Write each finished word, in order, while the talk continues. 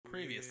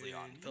Previously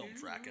on Film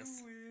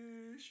Fracas.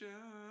 Wish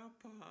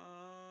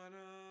upon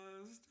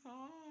a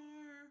star.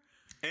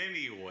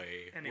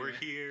 Anyway, we're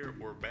here,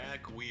 we're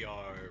back, we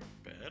are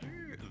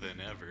better than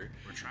ever.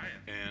 We're trying.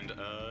 And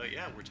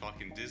we're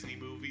talking Disney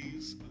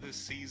movies this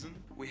season.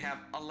 We have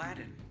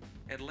Aladdin,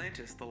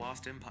 Atlantis, The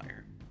Lost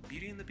Empire,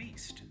 Beauty and the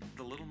Beast,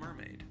 The Little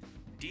Mermaid,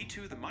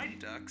 D2, The Mighty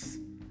Ducks,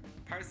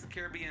 Pirates of the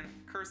Caribbean,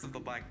 Curse of the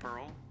Black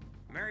Pearl,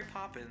 Mary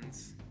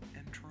Poppins,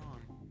 and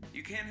Tron.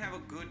 You can't have a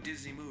good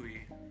Disney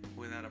movie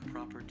without a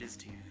proper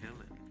Disney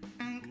villain.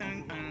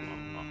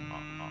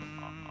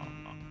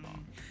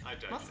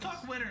 Let's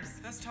talk winners.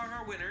 Let's talk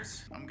our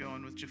winners. I'm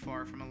going with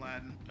Jafar from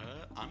Aladdin.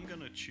 I'm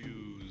gonna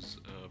choose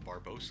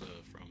Barbossa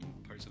from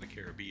Pirates of the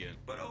Caribbean.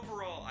 But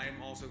overall, I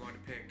am also going to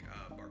pick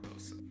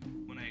Barbossa.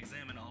 When I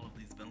examine all of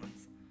these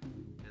villains,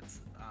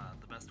 it's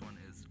the best one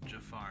is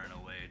Jafar in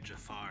a way.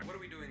 Jafar. What are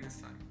we doing this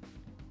time?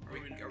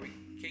 Are we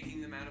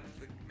kicking them out of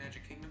the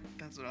Magic Kingdom?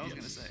 That's what I was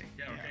going to say.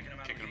 Yeah, we're kicking them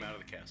out. Kicking them out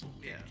of the castle.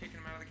 Yeah. Kicking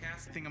them out of the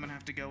castle? I think I'm going to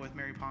have to go with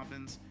Mary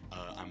Poppins.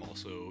 I'm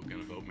also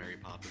gonna vote Mary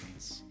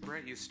Poppins.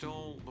 Brett, you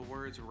stole the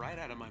words right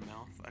out of my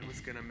mouth. I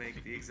was going to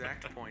make the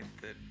exact point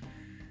that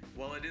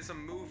while it is a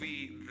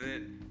movie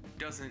that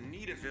doesn't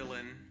need a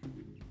villain,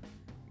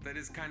 that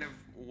is kind of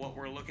what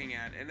we're looking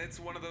at. And it's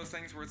one of those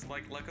things where it's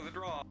like luck of the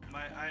draw.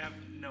 I have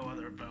no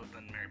other vote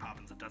than Mary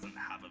Poppins. It doesn't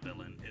have a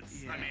villain.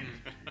 I mean,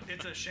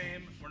 it's a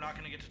shame. We're not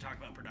going to get to talk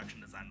about production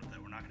design with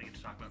it. We're not going to get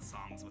to talk about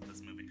songs with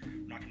this movie.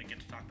 We're not going to get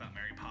to talk about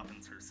Mary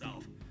Poppins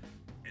herself.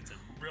 It's a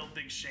real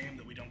big shame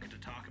that we don't get to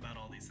talk about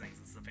all these things.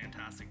 It's a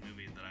fantastic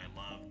movie that I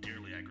love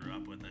dearly. I grew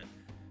up with it.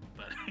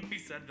 But we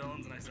said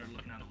villains, and I started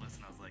looking at a list,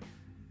 and I was like,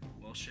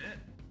 well, shit.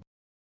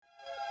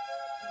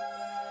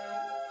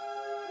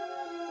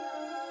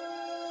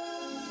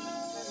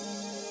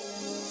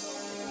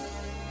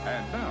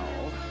 And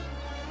now,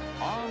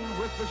 on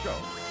with the show.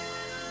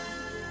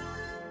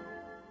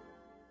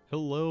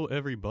 Hello,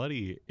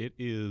 everybody. It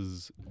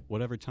is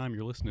whatever time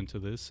you're listening to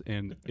this,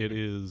 and it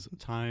is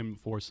time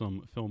for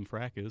some Film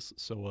Fracas.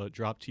 So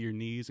drop to your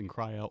knees and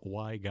cry out,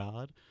 "Why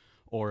God?"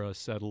 Or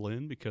settle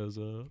in because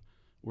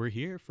we're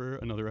here for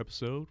another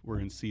episode. We're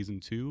in Season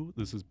 2.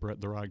 This is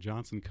Brett the Rock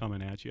Johnson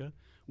coming at you.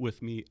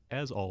 With me,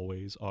 as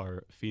always,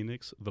 are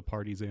Phoenix, the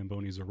Party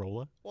Zamboni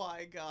Zarola.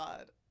 Why,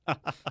 God?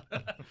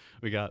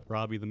 We got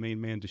Robbie, the main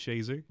man,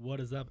 DeShazer. What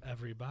is up,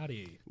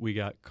 everybody? We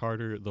got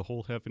Carter, the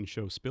whole Heaven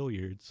Show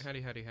Spilliards.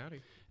 Howdy, howdy,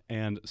 howdy.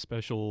 And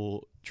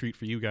special treat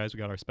for you guys, we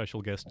got our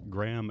special guest,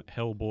 Graham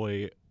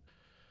Hellboy.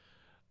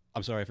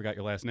 I'm sorry, I forgot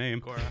your last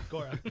name.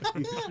 Gora.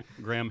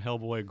 Graham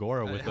Hellboy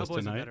Gora with us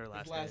tonight.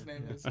 Last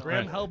name is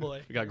Graham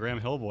Hellboy. We got Graham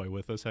Hellboy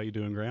with us. How you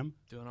doing, Graham?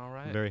 Doing all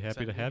right. Very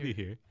happy to have you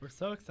here. We're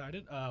so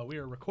excited. We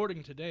are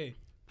recording today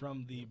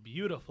from the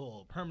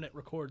beautiful Permanent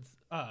Record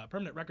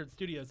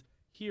Studios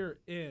here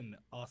in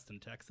Austin,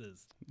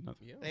 Texas.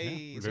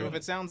 Hey, we're so very- if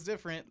it sounds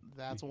different,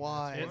 that's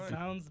why. It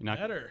sounds You're not-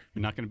 better.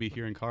 You're not going to be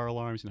hearing car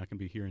alarms. You're not going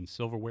to be hearing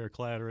silverware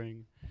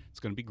clattering.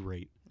 It's going to be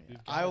great.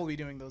 I will be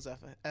doing those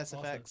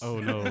SFX. Oh,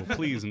 no.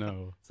 Please,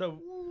 no.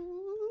 So,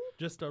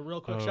 just a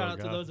real quick Oh, shout out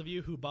to God. those of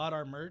you who bought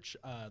our merch.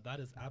 That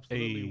is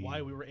absolutely Hey.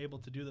 why we were able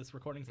to do this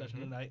recording session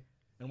tonight,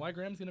 and why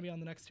Graham's going to be on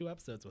the next 2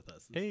 episodes with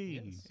us.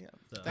 Hey. Yeah.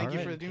 So- Thank you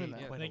All for right. doing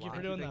that. Thank you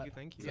for doing that.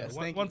 Thank you. So Yes,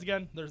 on- thank once you.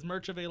 again, there's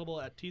merch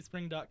available at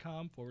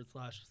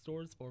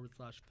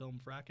teespring.com/stores/Film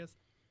Fracas.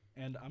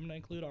 And I'm going to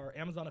include our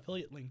Amazon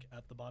affiliate link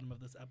at the bottom of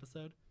this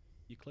episode.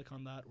 You click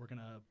on that, we're going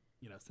to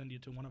send you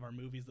to one of our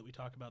movies that we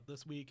talk about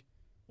this week,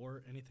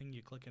 or anything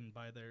you click and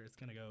buy there, it's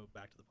going to go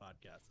back to the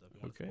podcast. So if you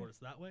want to Okay. support us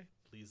that way,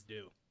 please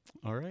do.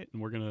 All right,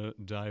 and we're going to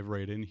dive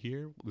right in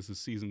here. This is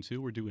Season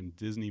 2. We're doing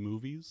Disney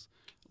movies.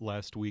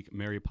 Last week,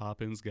 Mary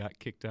Poppins got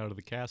kicked out of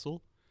the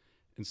castle.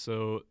 And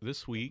so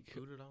this week,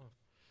 Booted off.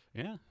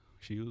 yeah,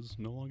 she was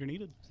no longer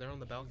needed. She's there on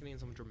the balcony and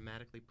someone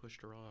dramatically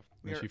pushed her off.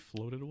 And she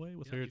floated away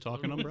with her she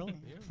talking floated umbrella.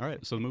 away, yeah. All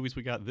right, so the movies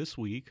we got this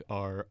week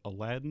are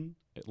Aladdin,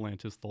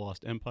 Atlantis, The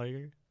Lost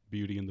Empire,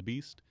 Beauty and the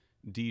Beast,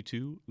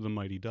 D2, The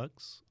Mighty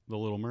Ducks, The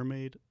Little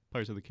Mermaid,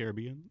 Pirates of the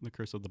Caribbean, The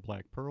Curse of the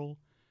Black Pearl,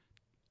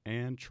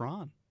 and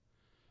Tron.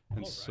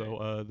 And All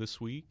so this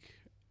week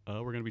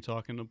we're going to be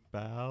talking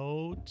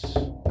about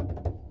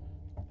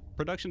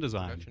production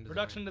design.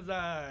 Production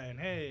design.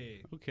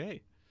 Hey.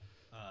 Okay.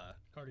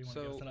 Carter, you want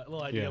to give So- us a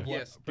little idea Yeah. of what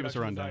Yes. Give us a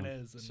production design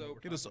rundown. is? And So, what we're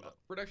Give us talking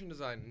about. production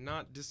design,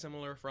 not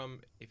dissimilar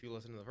from if you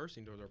listen to the first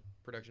scene towards our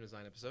production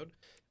design episode.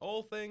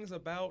 All things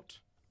about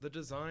the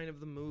design of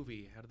the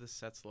movie. How do the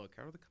sets look?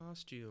 How are the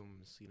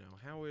costumes?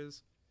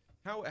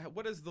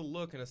 What is the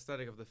look and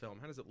aesthetic of the film?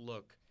 How does it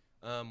look?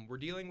 We're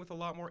dealing with a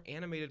lot more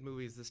animated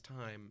movies this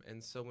time,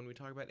 and so when we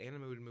talk about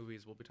animated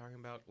movies, we'll be talking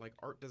about like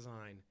art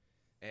design,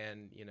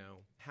 and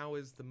how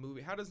does the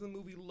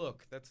movie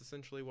look? That's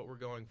essentially what we're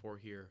going for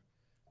here.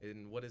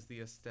 And what is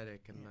the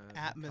aesthetic and the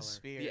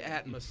Atmosphere. color? The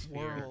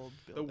atmosphere, World.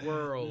 the building.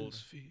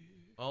 world,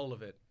 all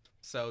of it.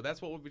 So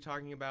that's what we'll be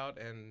talking about,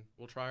 and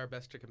we'll try our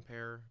best to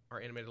compare our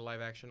animated live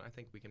action. I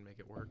think we can make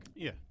it work.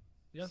 Yeah.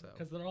 Yeah, So-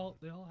 because they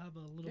all have a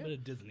little Yeah. bit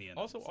of Disney in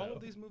Also, it. all so.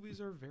 of these movies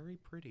are very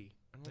pretty.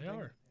 I don't They think-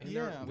 are. And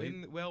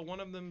Yeah. well, one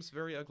of them's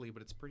very ugly,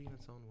 but it's pretty in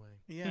its own way.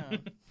 Yeah.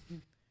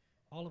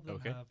 All of them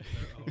Okay. have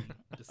their own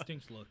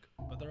distinct look,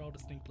 but they're all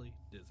distinctly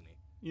Disney.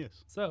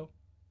 Yes. So,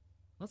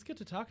 let's get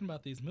to talking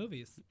about these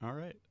movies. All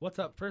right. What's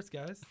up first,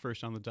 guys?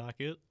 First on the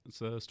docket,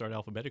 let's start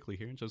alphabetically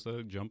here and just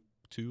jump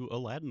to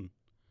Aladdin.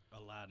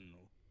 Aladdin.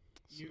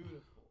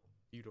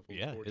 Beautiful,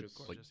 Yeah, gorgeous. it's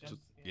like just,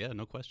 yeah,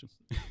 no question.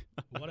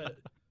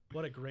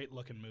 What a great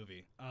looking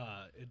movie.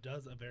 It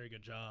does a very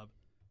good job.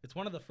 It's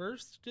one of the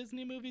first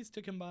Disney movies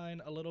to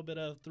combine a little bit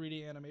of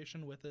 3D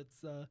animation with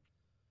its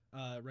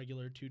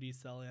regular 2D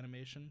cell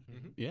animation.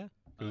 Yeah.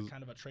 'cause-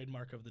 Kind of a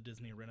trademark of the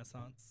Disney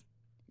Renaissance.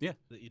 Yeah.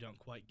 That you don't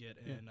quite get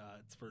Yeah. in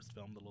its first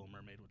film, The Little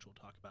Mermaid, which we'll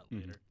talk about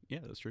mhm. later. Yeah,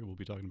 that's true. We'll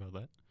be talking about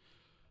that.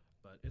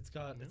 But it's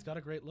got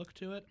a great look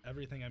to it.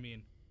 Everything, I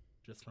mean,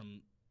 just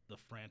from the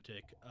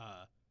frantic,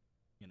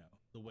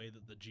 the way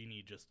that the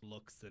genie just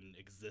looks and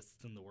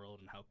exists in the world,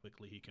 and how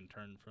quickly he can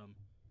turn from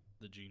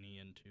the genie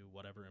into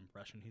whatever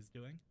impression he's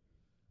doing.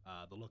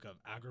 The look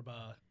of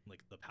Agrabah,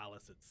 like the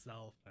palace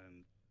itself,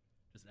 and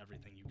just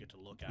everything you get to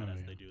look at Oh, as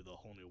yeah. they do the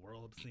whole new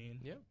world scene.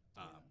 Yeah.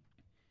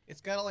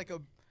 It's got like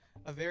a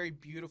very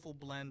beautiful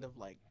blend of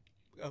like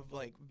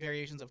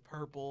variations of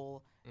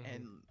purple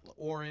and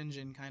orange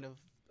and kind of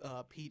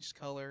peach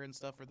color and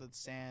stuff for the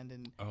sand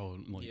and Oh,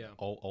 and, like Yeah.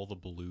 all the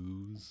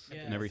blues Yeah,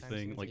 and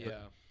everything. Like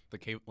yeah. the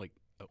cave, like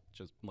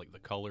just like the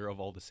color of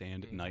all the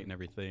sand at night and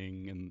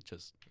everything, and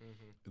just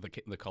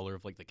the color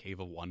of like the Cave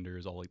of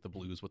Wonders, all like the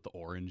blues with the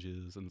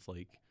oranges, and it's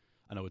like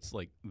I know it's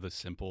like the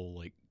simple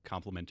like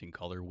complementing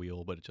color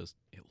wheel, but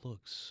it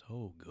looks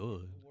so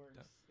good.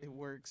 it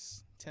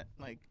works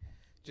like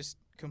just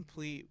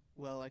complete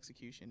well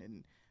execution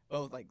and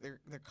both like their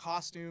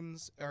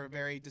costumes are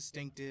very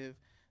distinctive.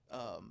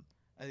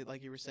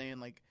 Like you were saying,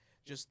 like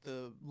just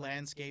the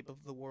landscape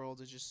of the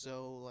world is just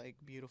so like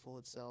beautiful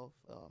itself.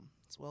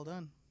 It's well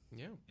done.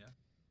 Yeah. Yeah.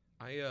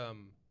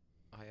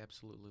 I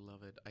absolutely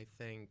love it. I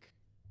think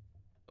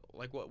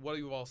like what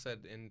you all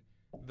said, and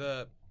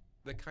the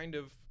kind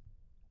of,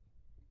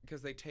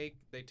 because they take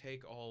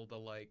all the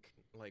like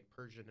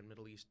Persian and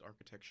Middle East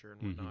architecture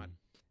and whatnot,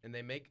 and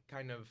they make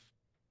kind of,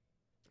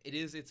 it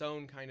is its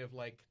own kind of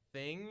like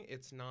thing.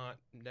 It's not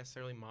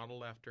necessarily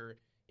modeled after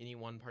any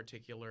one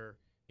particular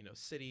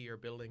city or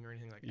building or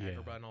anything like Yeah.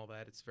 Agrabah and all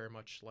that. It's very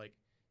much like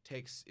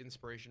takes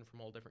inspiration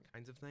from all different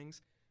kinds of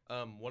things.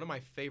 One of my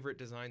favorite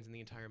designs in the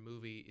entire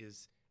movie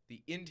is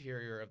the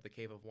interior of the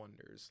Cave of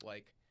Wonders.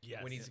 Like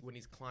Yes. when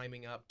he's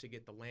climbing up to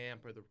get the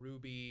lamp or the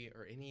ruby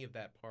or any of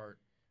that part.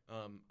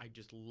 I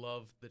just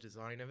love the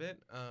design of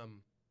it.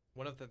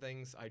 One of the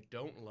things I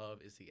don't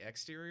love is the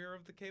exterior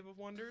of the Cave of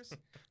Wonders.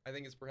 I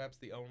think it's perhaps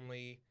the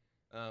only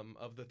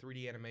of the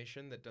 3D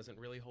animation that doesn't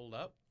really hold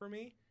up for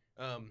me.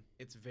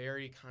 It's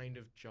very kind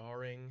of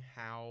jarring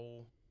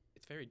how...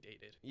 It's very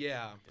dated.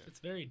 Yeah. It's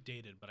very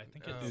dated, but I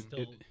think it Um,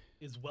 still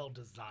is well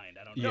designed.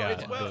 I don't No, know. Yeah,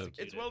 it's how well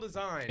executed. it's well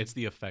designed. It's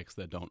the effects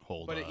that don't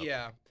hold but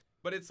up.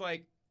 but it's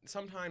like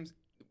sometimes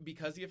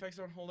because the effects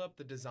don't hold up,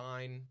 the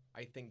design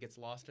I think gets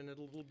lost in it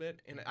a little bit,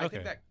 and I Okay.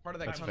 think that part of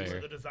that That's comes.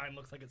 fair. The design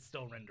looks like it's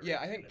still rendered. Yeah,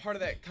 I think part of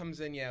that comes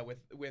in with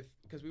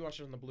because we watched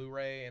it on the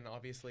Blu-ray, and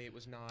obviously it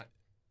was not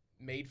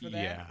made for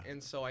that, Yeah.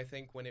 and so I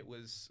think when it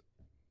was,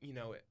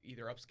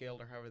 either upscaled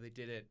or however they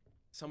did it,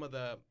 some of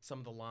the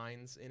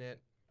lines in it,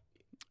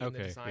 in the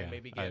Okay, design yeah,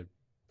 maybe get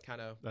kind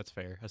of That's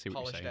fair. I see what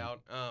polished you're saying.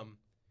 out.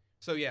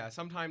 So yeah,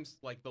 sometimes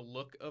like the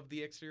look of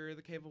the exterior of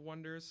the Cave of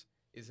Wonders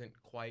isn't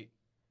quite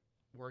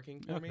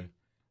working for me.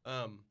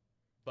 Okay.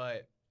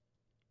 But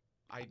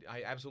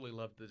I absolutely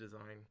love the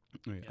design.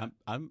 Right.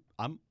 Yeah.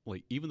 I'm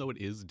like, even though it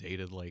is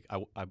dated, like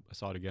I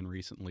saw it again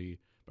recently,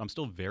 but I'm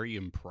still very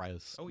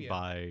impressed Oh, yeah.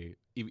 by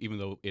even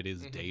though it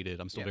is Mhm. dated,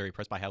 I'm still Yeah. very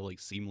impressed by how like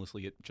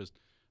seamlessly it just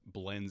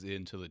blends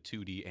into the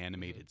 2D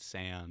animated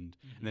sand,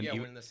 and then Yeah,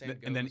 even, when the sand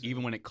and then goes even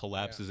and- when it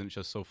collapses and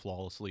just so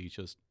flawlessly,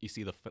 just you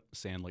see the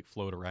sand like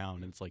float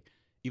around, and it's like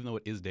even though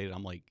it is dated,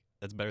 I'm like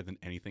that's better than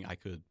anything I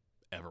could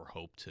ever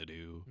hope to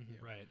do.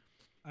 Right.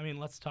 I mean,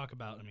 let's talk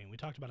about. I mean, we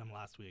talked about him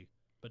last week,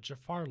 but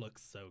Jafar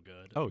looks so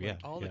good. Oh yeah,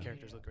 All the yeah.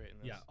 characters look great in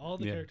this. Yeah, all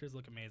the Yeah. characters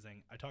look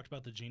amazing. I talked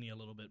about the genie a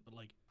little bit, but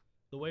like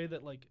the way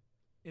that like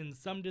in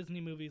some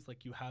Disney movies,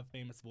 like you have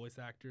famous voice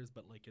actors,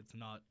 but like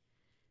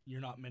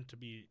you're not meant to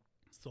be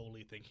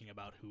solely thinking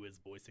about who is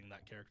voicing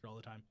that character all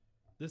the time.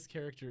 This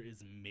character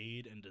is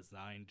made and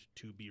designed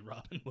to be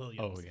Robin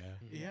Williams. Oh yeah.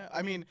 Yeah,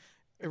 I mean,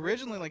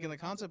 originally, like in the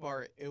concept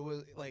art, it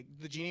was like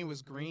the genie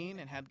was green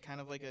and had kind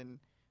of like a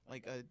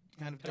kind of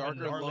Kind of a darker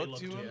gnarly look look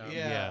to to him. it.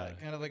 Yeah, Yeah.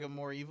 kind of like a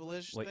more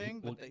evilish Like, thing.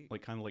 But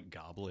like kind of like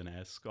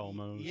goblin-esque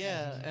almost.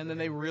 yeah, and then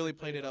they really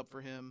played it up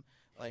for him.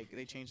 Like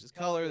they changed his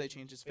color, they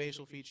changed his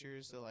facial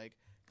features to like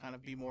kind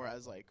of be more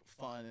as like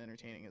fun and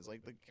entertaining as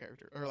like the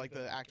character or like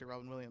the actor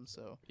Robin Williams.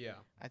 So Yeah.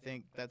 I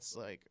think that's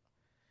like,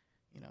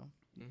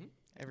 Mhm.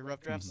 every rough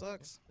draft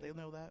sucks. They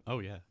know that. Oh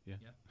yeah, yeah.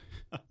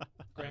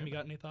 Graham, you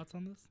got any thoughts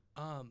on this?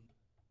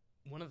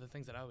 One of the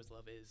things that I always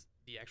love is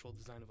the actual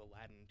design of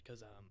Aladdin,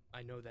 because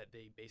I know that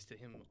they based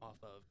him off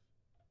of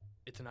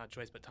it's an odd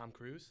choice, but Tom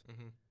Cruise.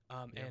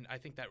 Yeah. And I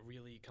think that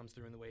really comes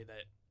through in the way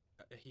that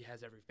he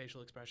has every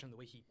facial expression, the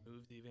way he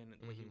moves, even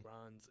the way he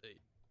runs.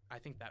 I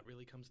think that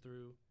really comes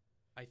through.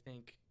 I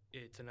think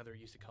it's another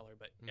use of color,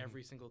 but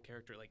every single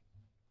character, like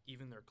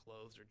even their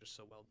clothes, are just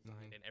so well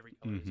designed, and every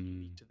color is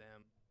unique to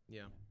them.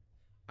 Yeah.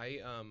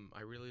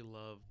 I really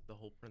love the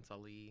whole Prince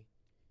Ali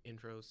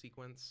intro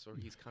sequence, where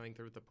he's coming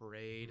through the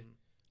parade,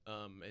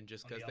 and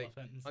just because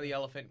on the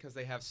elephant, because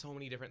they have so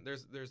many different.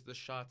 There's the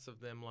shots of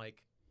them,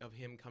 like of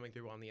him coming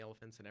through on the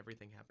elephants and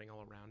everything happening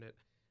all around it,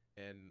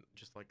 and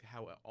just like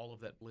how all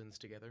of that blends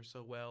together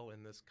so well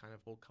in this kind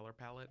of whole color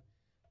palette.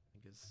 I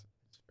think it's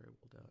very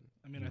well done.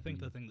 I mean, I think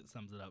the thing that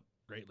sums it up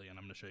greatly, and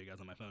I'm going to show you guys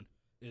on my phone,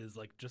 is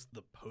like just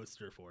the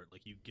poster for it.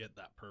 Like you get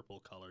that purple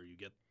color, you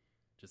get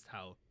just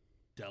how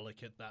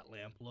delicate that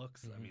lamp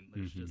looks. I mean,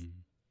 there's just,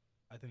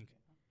 I think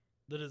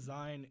the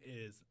design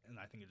is, and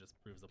I think it just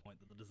proves the point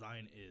that the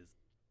design is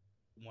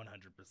 100%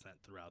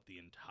 throughout the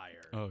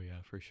entire. Oh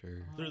yeah, for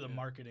sure. Through the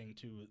marketing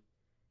to,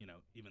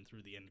 even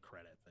through the end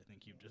credits. I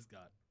think you've just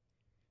got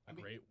a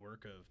great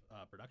work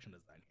of production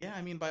design. Yeah,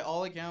 I mean, by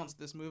all accounts,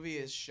 this movie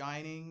is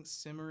shining,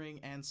 simmering,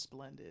 and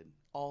splendid.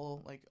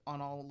 All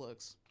on all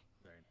looks.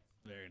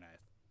 Very nice.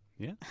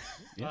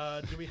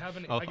 Yeah. Do we have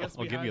any? I'll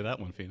we give had, you that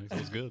one, Phoenix. It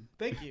was good.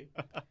 Thank you.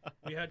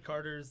 We had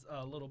Carter's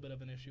a little bit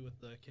of an issue with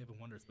the Cave of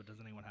Wonders, but does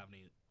anyone have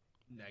any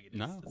negatives?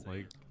 No, to say?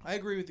 like I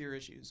agree with your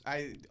issues.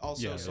 I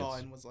also Yeah, saw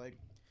it's- and was like,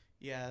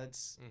 yeah,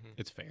 it's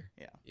it's fair.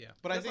 Yeah.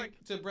 But I It's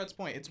think to Brett's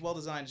point, it's well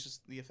designed. It's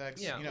just the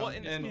effects. Yeah, You know, well,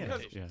 and it's and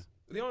because Yeah.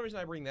 the only reason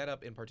I bring that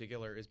up in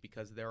particular is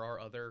because there are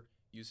other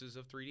uses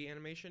of 3D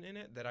animation in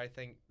it that I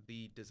think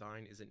the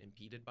design isn't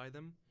impeded by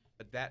them.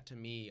 But that, to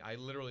me, I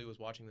literally was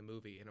watching the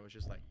movie and I was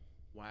just like,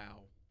 wow,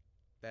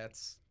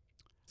 that's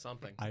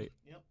something. I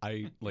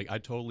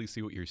totally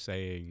see what you're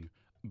saying,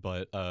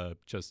 but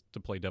just to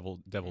play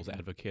devil's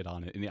advocate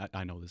on it, and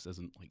I know this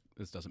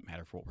doesn't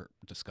matter for what we're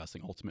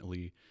discussing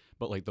ultimately,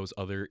 but like those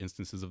other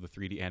instances of the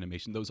 3D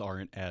animation, those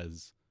aren't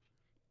as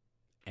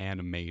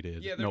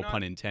animated, Yeah, they're no not-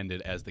 pun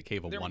intended, as the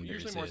Cave of They're Wonders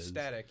usually more is.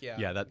 static, yeah.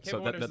 Yeah, that, Cave so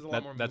of that, Wonders is a lot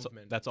that, more that's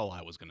movement. that's all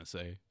I was gonna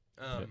say.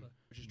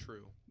 Which is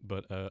true.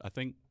 But I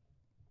think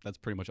that's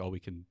pretty much all we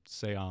can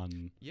say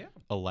on Yeah.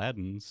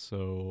 Aladdin.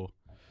 So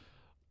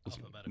let's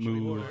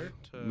Alphabetical order.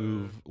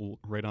 move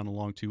right on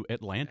along to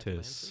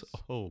Atlantis. Atlantis?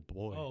 Oh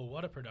boy. Oh,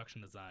 what a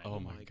production design! Oh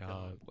my my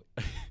god.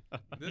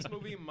 This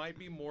movie might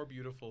be more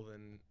beautiful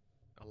than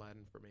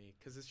Aladdin for me,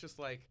 because it's just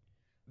like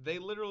they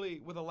literally,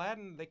 with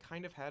Aladdin, they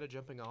kind of had a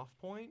jumping off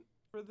point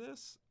for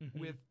this.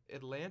 With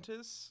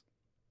Atlantis,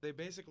 they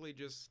basically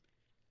just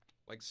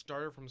like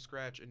started from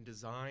scratch and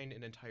designed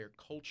an entire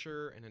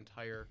culture, an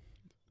entire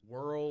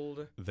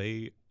world.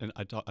 And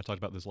I talked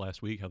about this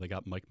last week, how they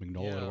got Mike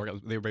Mignola to Yeah. work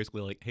out. They were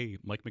basically like, hey,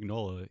 Mike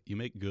Mignola, you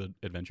make good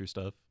adventure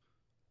stuff.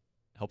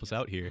 Help us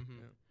out here.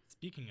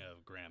 Speaking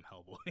of Graham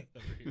Hellboy,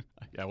 over here,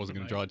 Yeah, I wasn't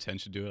going to draw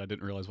attention to it. I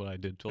didn't realize what I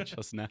did till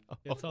just now.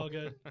 it's all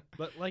good.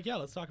 But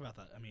let's talk about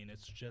that. I mean,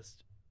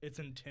 it's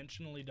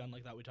intentionally done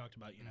like that. We talked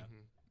about,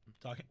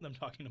 talking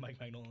to Mike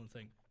Mignola and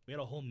saying we had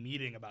a whole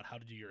meeting about how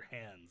to do your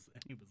hands,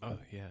 and he was like,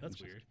 Oh, yeah. that's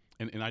it's just-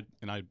 weird.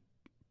 And I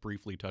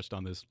briefly touched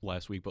on this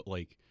last week, but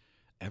like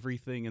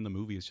everything in the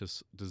movie is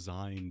just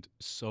designed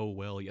so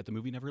well. Yet the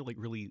movie never like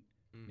really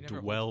You never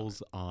hold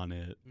dwells on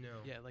it. No.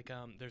 Yeah, like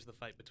there's the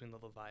fight between the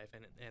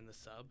Leviathan and the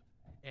sub,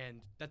 and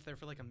that's there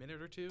for like a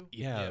minute or two.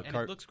 Yeah, and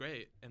it looks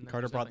great. And then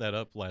Carter there's brought like, that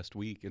up last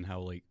week, and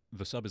how like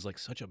the sub is like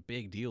such a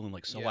big deal and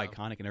like so Yeah.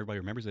 iconic, and everybody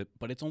remembers it,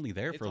 but it's only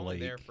there It's for only like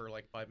there for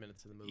like 5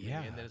 minutes of the movie,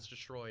 Yeah. and then it's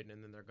destroyed,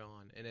 and then they're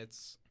gone, and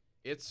it's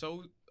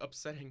so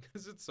upsetting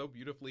because it's so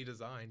beautifully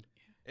designed,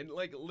 and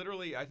like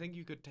literally, I think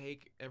you could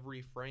take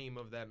every frame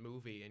of that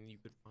movie and you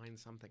could find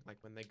something. Like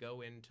when they go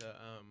into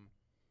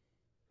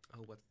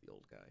what's the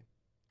old guy,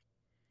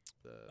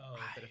 the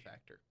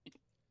benefactor.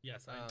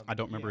 Yes, I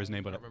don't remember his name,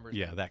 I but don't remember his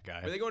yeah, name. that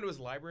guy. Where they go into his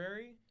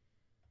library,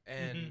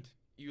 and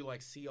you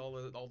like see all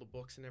the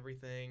books and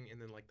everything,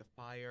 and then like the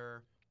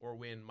fire, or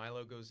when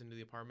Milo goes into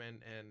the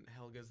apartment and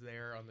Helga's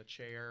there on the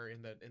chair,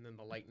 and then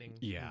the lightning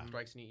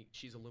strikes, and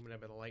she's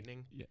illuminated by the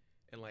lightning. Yeah.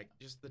 And like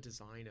just the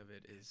design of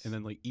it is. And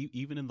then like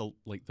even in the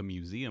the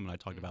museum, and I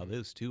talked about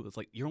this too. It's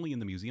like you're only in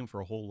the museum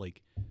for a whole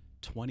like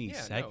 20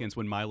 seconds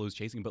when Milo's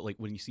chasing, but like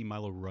when you see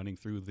Milo running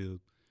through the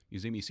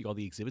museum, you see all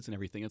the exhibits and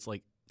everything. It's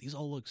like these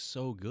all look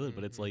so good,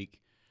 but it's like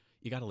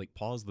you got to like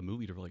pause the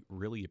movie to like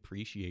really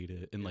appreciate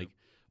it. And like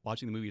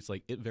watching the movie, it's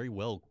like it very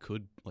well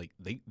could like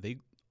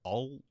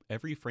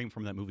every frame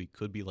from that movie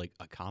could be like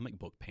a comic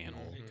book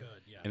panel. it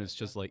could, yeah. And it's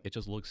just like it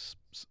just looks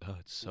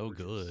it's so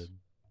good.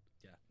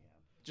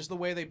 just the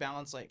way they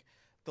balance like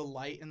the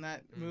light in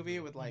that movie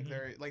with like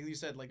their, like you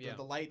said, like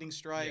the lightning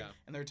strike,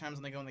 and there are times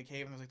when they go in the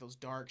cave and there's like those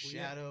dark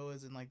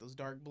shadows and like those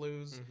dark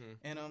blues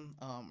in them,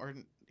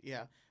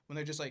 when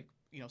they're just like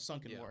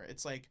sunken more.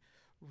 It's like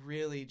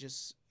really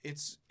just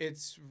it's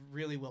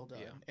really well done,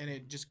 and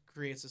it just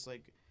creates this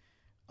like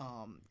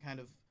kind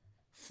of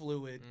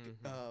fluid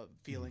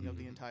feeling of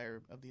the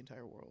entire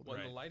world. Well,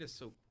 and the light is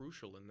so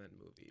crucial in that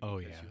movie. Oh,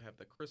 because yeah. you have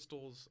the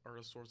crystals are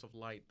a source of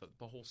light.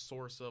 The whole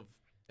source of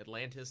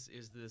Atlantis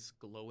is this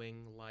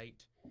glowing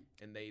light,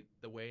 and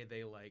the way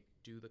they like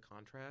do the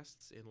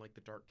contrasts in like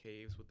the dark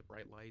caves with the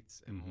bright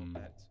lights and all of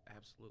that's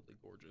absolutely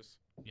gorgeous.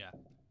 Yeah.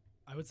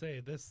 I would say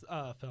this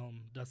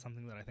film does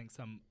something that I think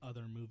some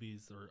other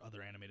movies or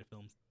other animated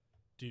films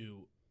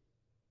do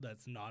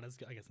that's not as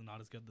good. I guess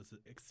not as good. This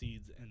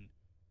exceeds, and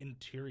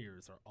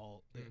interiors are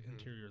all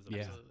interiors of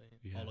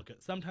all look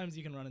good. Sometimes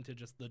you can run into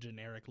just the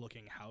generic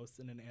looking house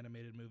in an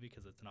animated movie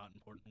because it's not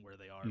important where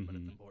they are, but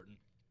it's important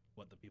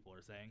what the people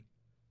are saying.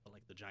 But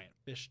like the giant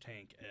fish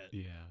tank at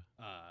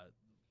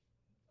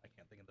I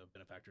can't think of the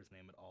benefactor's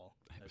name at all.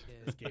 That's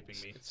escaping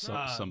me.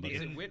 Somebody.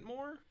 Is it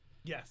Whitmore?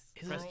 Yes.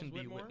 Preston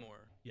B.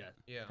 Whitmore. Yeah.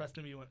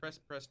 Preston B. Whitmore.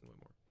 Preston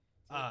Whitmore.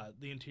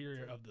 The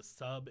interior of the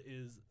sub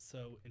is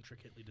so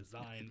intricately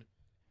designed.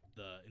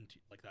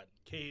 Like that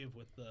cave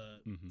with the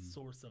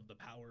source of the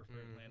power for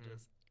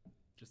Atlantis.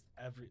 Just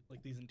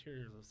these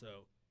interiors are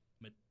so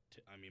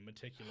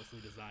meticulously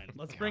designed.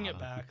 Let's bring it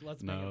back.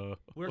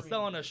 We're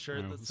selling a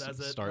shirt that says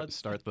it.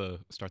 Start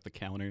the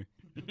counter.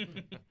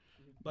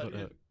 But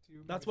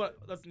that's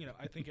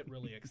I think it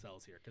really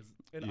excels here because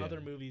in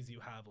other movies you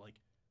have like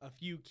a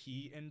few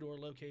key indoor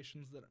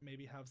locations that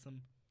maybe have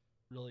some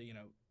really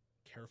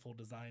careful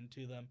design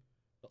to them,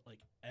 but like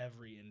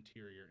every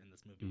interior in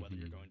this movie, whether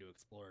you're going to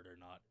explore it or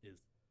not,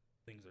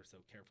 things are so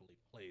carefully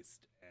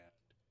placed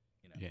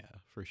and Yeah,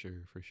 for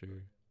sure.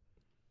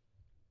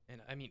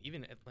 And I mean,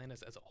 even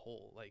Atlantis as a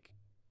whole, like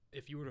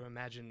if you were to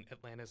imagine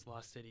Atlantis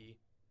Lost City,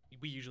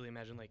 we usually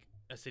imagine like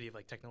a city of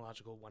like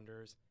technological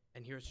wonders,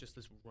 and here it's just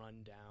this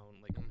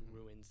rundown like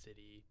ruined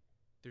city.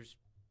 There's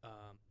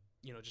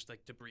just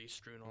like debris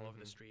strewn all over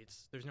the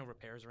streets. There's no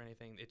repairs or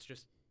anything.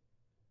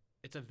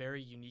 It's a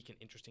very unique and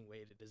interesting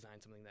way to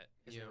design something that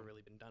has never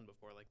really been done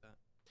before like that.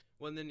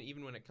 Well, and then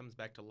even when it comes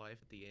back to life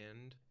at the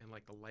end and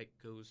like the light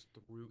goes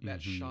through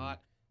that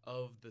shot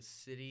of the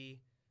city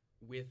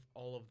with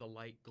all of the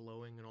light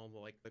glowing and all the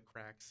like the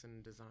cracks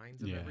and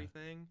designs of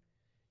everything,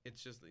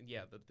 it's just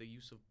the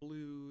use of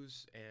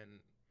blues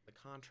and the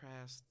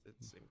contrast,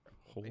 it's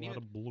incredible. Whole lot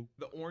of blue.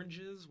 The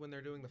oranges when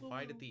they're doing the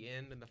fight at the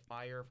end and the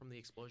fire from the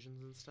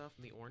explosions and stuff,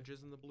 and the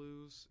oranges and the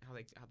blues, how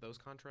those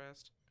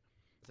contrast.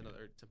 It's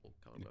another simple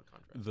color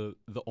contrast.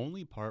 The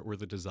only part where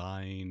the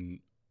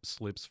design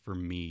slips for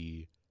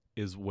me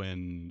is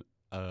when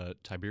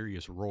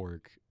Tiberius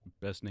Rourke,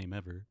 best name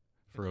ever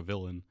for a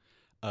villain,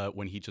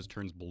 when he just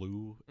turns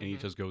blue and he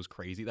just goes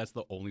crazy. That's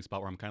the only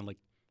spot where I'm kind of like,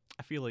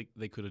 I feel like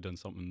they could have done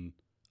something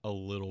a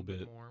little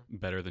bit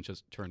better than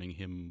just turning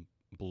him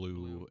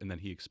blue and then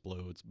he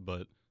explodes.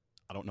 But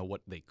I don't know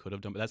what they could have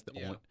done. But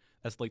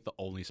that's like the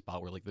only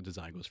spot where like the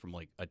design goes from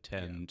like a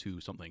 10 to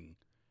something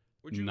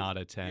not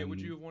a 10. Yeah, would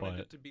you have wanted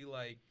it to be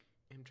like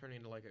him turning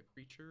into like a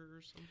creature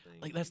or something?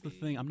 Like that's the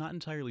thing. I'm not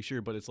entirely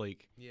sure, but it's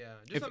like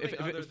something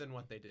other than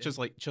what they did. Just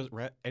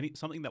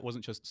something that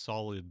wasn't just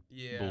solid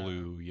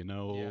blue,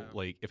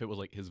 like if it was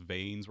like his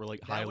veins were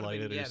like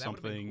highlighted or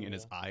something, cool. And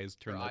his eyes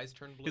turned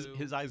blue.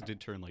 His eyes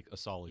did turn like a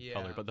solid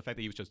color, but the fact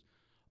that he was just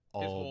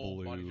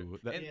all blue.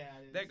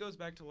 That goes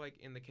back to like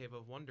in the Cave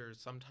of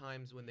Wonders.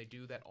 Sometimes when they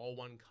do that all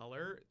one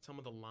color, some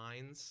of the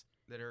lines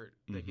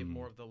that give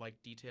more of the like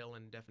detail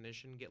and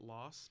definition get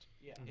lost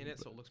in it,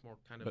 so it looks more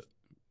kind of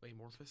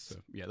amorphous. So,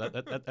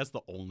 that's the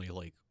only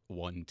like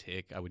one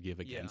tick I would give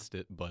against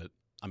it, but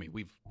I mean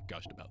we've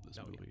gushed about this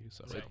movie,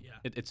 so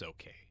it's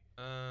okay.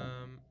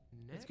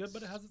 Next. It's good,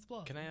 but it has its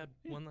flaws. Can I add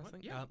one last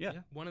thing? Yeah.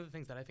 One of the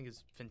things that I think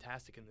is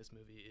fantastic in this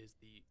movie is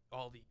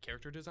all the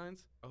character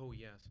designs. Oh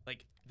yes.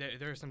 Like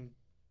there are some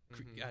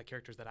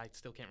characters that I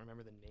still can't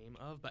remember the name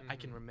of, but I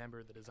can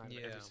remember the design of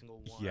every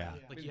single one. Yeah.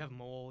 Like you have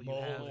Mole, you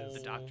have the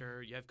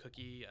Doctor, you have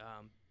Cookie,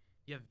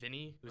 you have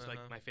Vinny, who's like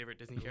my favorite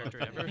Disney character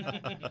ever.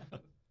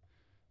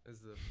 As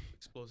the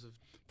explosive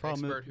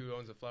expert who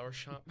owns a flower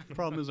shop. The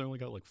problem is I only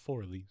got like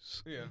 4 of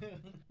these. Yeah.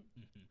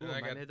 And I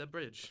got the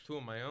bridge. 2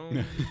 of my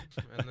own,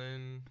 and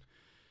then.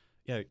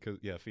 Yeah, because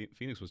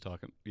Phoenix was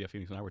talking. Yeah,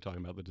 Phoenix and I were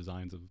talking about the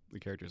designs of the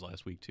characters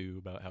last week too,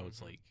 about how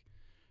it's like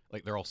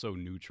they're all so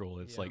neutral.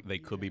 It's like they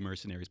could be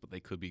mercenaries, but they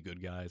could be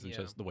good guys. And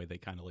just the way they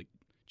kind of like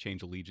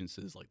change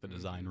allegiances, like the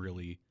design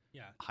really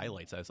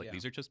highlights that. It's like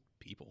these are just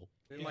people.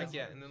 And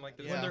and then like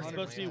when they're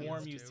supposed to be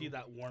warm, you see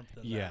that warmth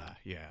in them.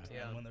 Yeah.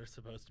 And when they're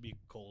supposed to be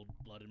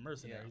cold-blooded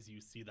mercenaries,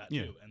 you see that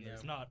too. And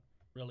there's not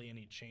really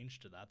any change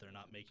to that. They're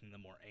not making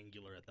them more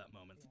angular at that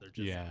moment. So they're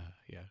just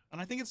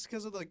And I think it's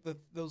because of like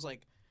those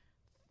like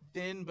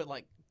thin but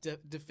like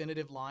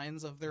definitive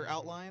lines of their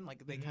outline.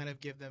 Like they kind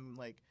of give them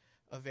like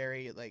a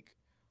very like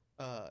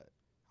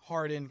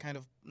hardened kind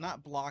of,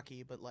 not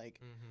blocky, but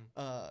like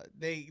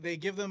they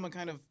give them a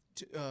kind of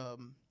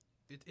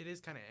it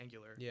is kind of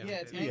angular.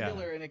 It's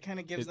angular, and it kind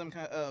of gives them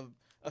kind of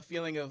a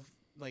feeling of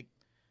like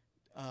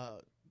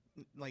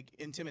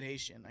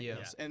intimidation, I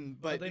guess.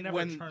 But they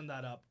never turn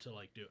that up to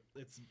like do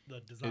it. It's the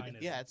design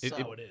is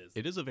how it is.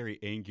 It is a very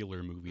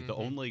angular movie. The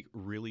only like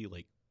really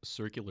like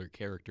circular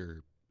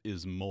character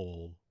is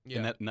Mole,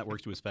 and that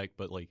works to his effect.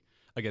 But like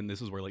again,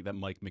 this is where like that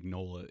Mike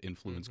Mignola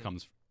influence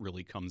comes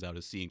out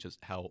as seeing just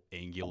how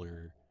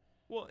angular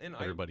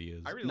everybody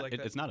is. I really like that.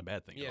 It's not a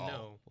bad thing at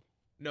all.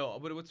 No,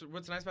 but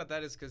what's nice about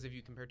that is because if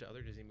you compare it to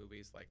other Disney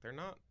movies, like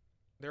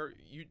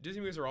Disney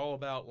movies are all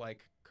about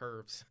like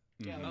curves.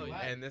 Yeah, Mhm. Oh,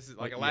 yeah. And this is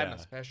Like, like Aladdin, yeah.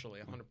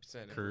 especially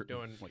 100%. If Cur- we're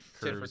doing like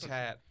tit for curves.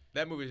 tat,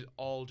 that movie is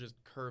all just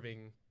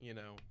curving,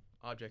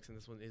 objects, and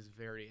this one is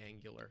very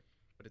angular,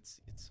 but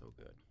it's so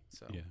good.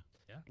 So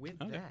Yeah.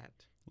 with Okay.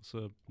 that, Let's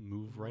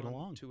move right on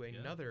along. to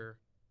another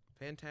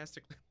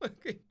fantastic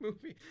looking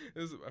movie.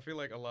 I feel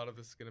like a lot of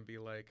this is gonna be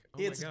like, oh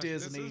It's my gosh,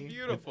 this Disney. is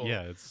beautiful.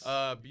 Yeah, it's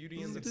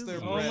Beauty and the It's their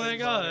Beast. Oh bread my and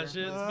gosh,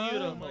 butter. it's Oh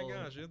beautiful. my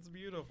gosh, it's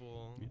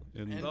beautiful.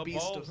 and And The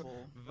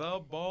beastful. The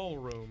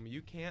ballroom.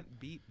 You can't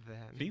beat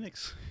that.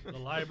 Phoenix. The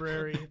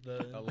library, The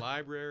the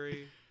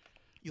library,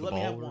 You The let me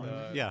have ballroom.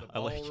 one. Yeah, the I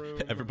like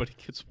ballroom. everybody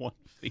gets one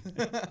Phoenix.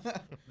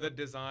 the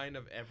design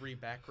of every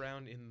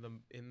background in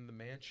the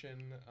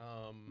mansion.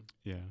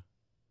 Yeah.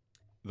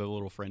 The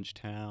little French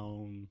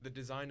town. The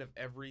design of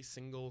every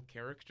single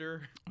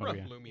character, Oh, from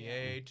yeah.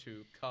 Lumiere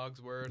to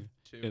Cogsworth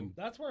to And-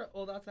 That's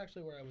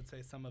actually where I would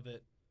say some of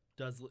it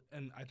does,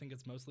 and I think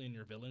it's mostly in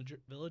your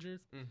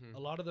villagers. Mhm. A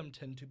lot of them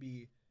tend to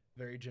be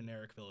very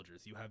generic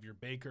villagers. You have your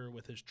baker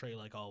with his tray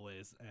like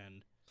always,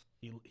 and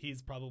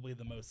he's probably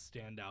the most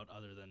standout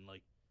other than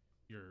like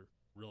your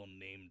real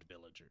named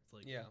villagers.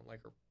 Like yeah,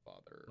 like her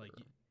father. like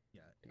or-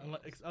 yeah, anyone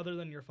other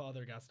than your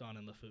father Gaston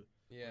and LeFou.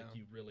 yeah. Like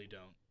you really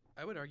don't.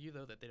 I would argue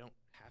though that they don't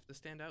have to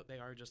stand out. They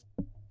are just,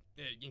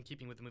 in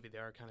keeping with the movie, they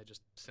are kind of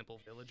just simple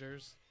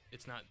villagers.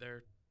 It's not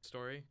their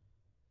story.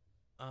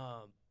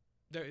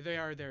 They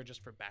are there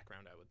just for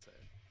background, I would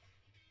say.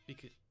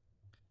 Because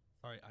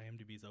Sorry,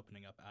 IMDb's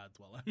opening up ads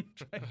while I'm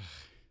trying.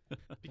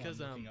 Because,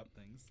 while I'm looking up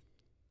things.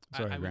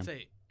 Sorry, I would Graham.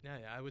 say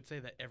I would say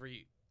that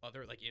every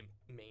other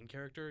main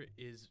character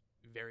is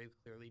very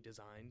clearly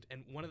designed.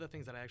 And one of the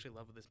things that I actually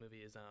love with this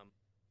movie is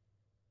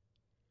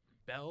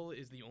Belle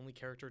is the only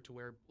character to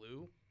wear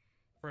blue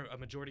for a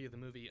majority of the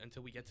movie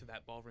until we get to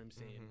that ballroom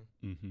scene.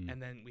 Mhm. Mm-hmm.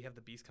 And then we have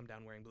the Beast come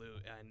down wearing blue,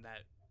 and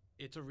that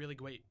it's a really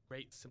great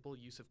simple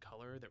use of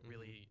color that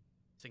really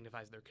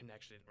signifies their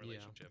connection and Yeah.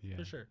 relationship. Yeah.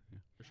 For sure. Yeah.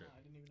 For sure.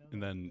 I didn't even know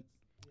And that. then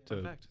Fun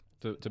to,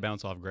 fact. to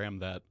bounce off Graham,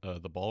 that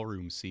the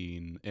ballroom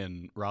scene,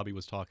 and Robbie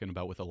was talking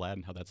about with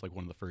Aladdin how that's like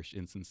one of the first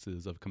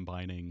instances of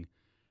combining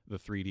the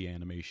 3D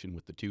animation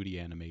with the 2D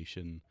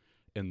animation.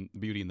 And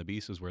Beauty and the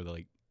Beast is where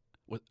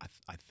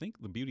I think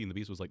the Beauty and the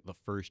Beast was like the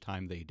first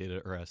time they did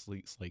it, or at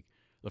least like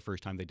the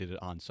first time they did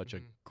it on such a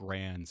Mhm.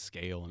 grand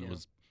scale, and Yeah. it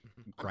was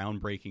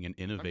groundbreaking and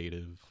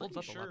innovative. Holds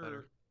Pretty up a lot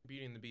better.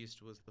 Beauty and the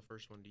Beast was the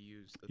first one to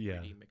use the Yeah.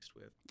 3D mixed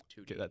with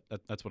 2D. Okay,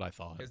 that's what I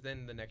thought. Because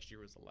then the next year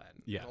was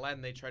Aladdin. Yeah. And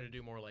Aladdin, they tried to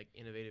do more like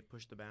innovative,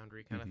 push the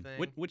boundary kind Mhm. of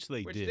thing. Which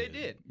they Which did. they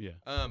did.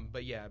 Yeah.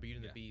 But yeah, Beauty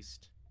and Yeah. the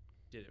Beast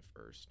did it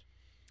first.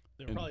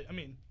 They were And- probably, I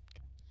mean,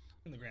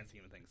 in the grand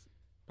scheme of things,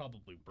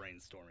 probably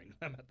brainstorming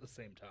them at the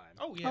same time.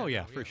 Oh Oh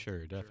yeah, for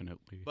sure,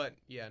 definitely. But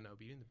yeah, no,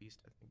 Beauty and the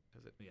Beast, I think,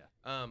 does it. Yeah.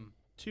 To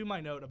To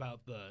my note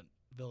about the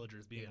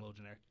villagers being Yeah. a little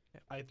generic,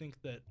 I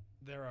think that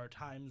there are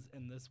times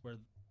in this where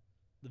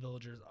the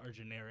villagers are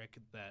generic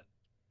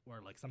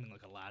where like something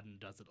like Aladdin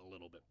does it a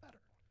little bit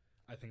better.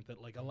 I think that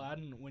like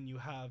Aladdin, when you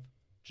have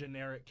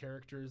generic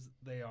characters,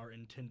 they are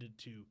intended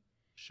to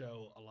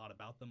show a lot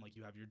about them. Like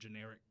you have your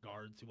generic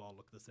guards who all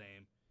look the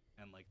same,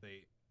 and like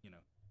they, you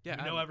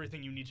know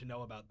everything you need to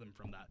know about them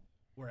from that.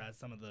 Whereas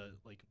some of the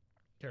like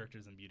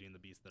characters in Beauty and the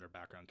Beast that are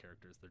background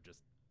characters, they're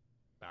just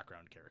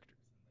background characters.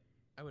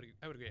 I would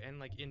agree. And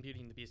like in Beauty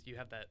and the Beast, you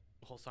have that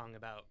whole song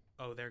about,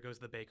 oh, there goes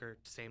the baker,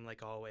 same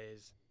like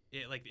always.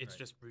 It's Right.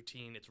 just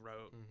routine. It's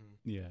rote.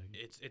 yeah,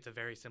 It's a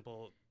very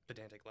simple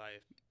pedantic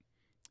life.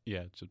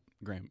 yeah. So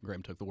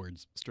Graham took the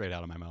words straight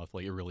out of my mouth.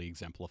 Like it really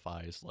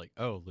exemplifies, like,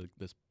 oh,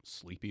 this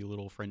sleepy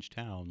little French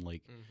town.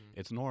 Like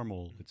it's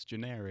normal, it's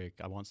generic.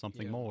 I want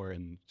something Yeah. more,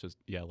 and just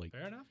like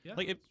Fair enough. Yeah.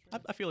 like it.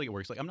 I feel like it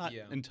works. Like I'm not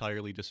Yeah.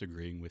 entirely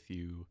disagreeing with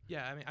you.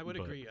 Yeah, I mean, I would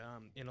But- agree.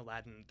 In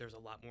Aladdin, there's a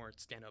lot more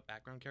standout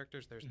background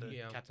characters. There's the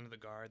Yeah. captain of the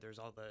guard. There's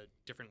all the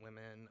different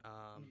women.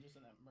 Just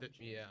in that the-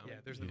 merchant. yeah.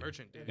 Yeah, there's the Yeah.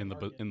 merchant. Dude. In the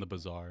Market. in the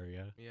bazaar,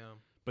 yeah. Yeah.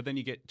 But then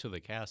you get to the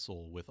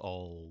castle with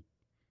all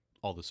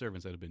the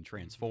servants that have been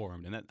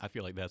transformed, and that I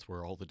feel like that's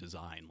where all the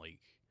design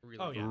Really.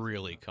 Oh, yeah.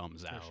 really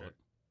comes out. sure.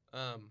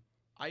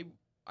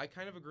 I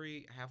kind of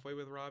agree halfway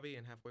with Robbie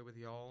and halfway with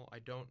y'all. I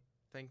don't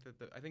think that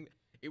I think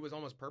it was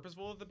almost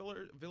purposeful that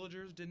the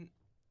villagers didn't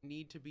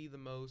need to be the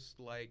most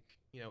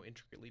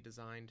intricately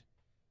designed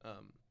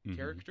Mhm.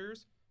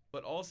 characters,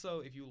 but also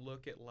if you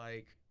look at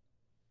like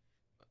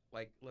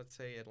let's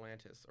say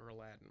Atlantis or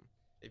Aladdin,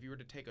 if you were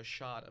to take a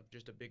shot of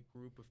just a big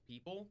group of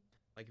people,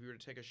 like if you were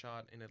to take a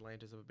shot in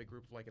Atlantis of a big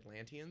group of like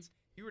Atlanteans,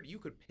 you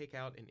could pick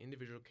out an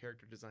individual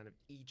character design of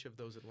each of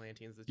those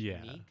Atlanteans that's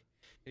Yeah. unique.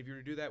 And if you were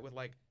to do that with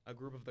like a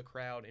group of the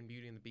crowd in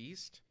Beauty and the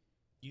Beast,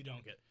 you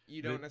don't get.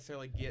 you don't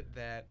necessarily get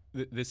that.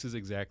 This is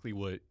exactly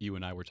what you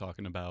and I were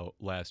talking about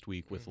last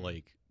week with Mhm.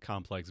 like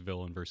complex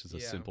villain versus a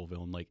Yeah. simple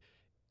villain. Like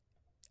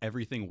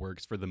everything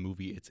works for the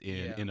movie it's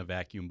Yeah. in a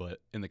vacuum,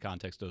 but in the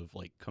context of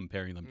like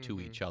comparing them to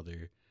Mhm. each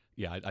other,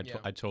 yeah, Yeah.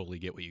 I totally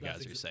get what you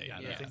That's guys are saying. Yeah,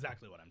 Yeah, that's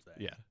exactly what I'm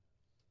saying. yeah.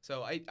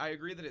 So I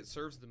agree that it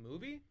serves the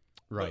movie.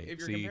 Right. But if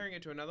you're See, comparing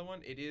it to another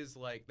one, it is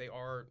like they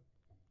are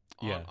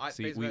Yeah, I,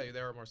 see, face we- value,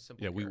 there are more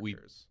simple yeah, we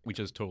characters. we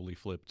just totally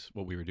flipped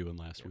what we were doing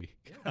last Yeah. week.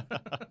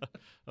 Yeah.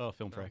 Oh,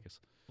 film No. fracas.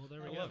 Well,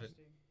 there I we love go. it.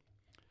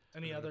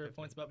 Any Another other 50.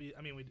 points about?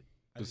 I mean, we.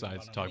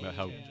 Besides talking about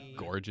how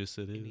gorgeous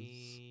it is.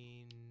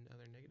 Any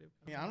other negative?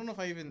 Yeah, I don't know if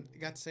I even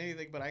got to say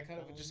anything, but I kind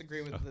of just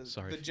agree with Oh,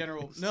 sorry. the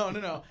general.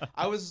 No.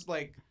 I was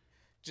like,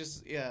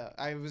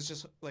 I was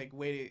just like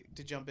waiting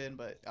to jump in,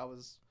 but I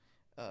was,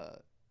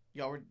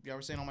 y'all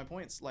were saying all my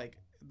points. Like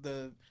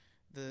the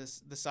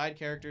side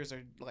characters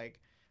are like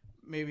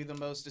maybe the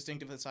most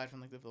distinctive aside from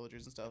like the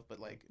villagers and stuff, but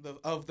like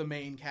the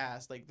main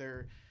cast, like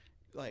they're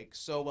like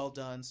so well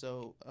done.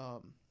 So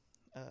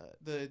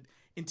the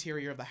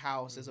interior of the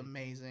house is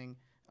amazing,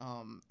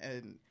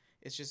 and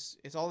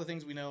it's all the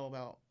things we know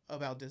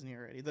about Disney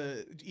already.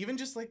 Even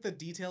just like the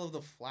detail of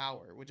the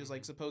flower, which is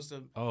like supposed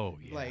to Oh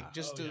yeah. like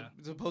just Oh, to yeah.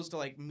 supposed to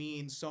like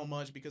mean so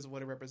much because of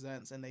what it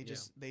represents, and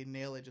they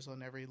nail it just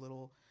on every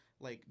little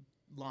like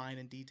line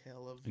and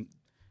detail of And-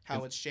 how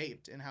and- it's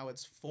shaped and how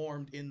it's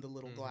formed in the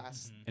little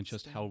glass. and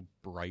just how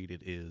bright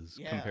it is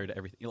Yeah. compared to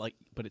everything. Like,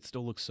 but it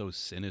still looks so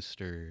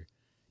sinister,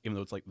 even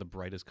though it's like the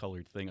brightest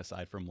colored thing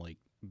aside from like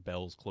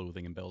Belle's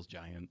clothing and Belle's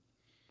giant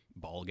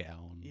ball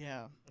gown.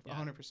 Yeah, Yeah.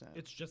 100%.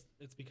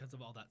 It's because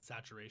of all that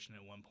saturation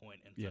at one point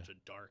in Yeah. such a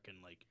dark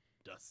and like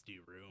dusty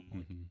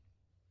room.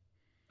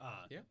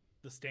 Mhm. Yeah.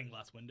 The stained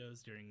glass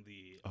windows during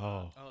the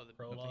Oh, Oh, the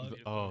prologue.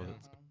 oh, yeah.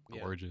 that's Yeah.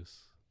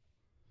 gorgeous.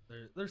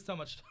 There's so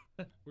much.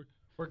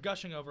 we're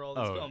gushing over all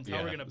these Oh, films. How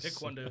are we yeah. gonna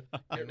pick one to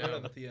get I rid know.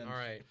 of at the end? All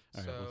right.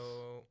 All right,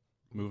 So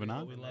Moving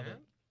on. We love it.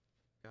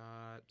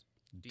 Got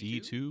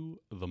D2,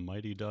 The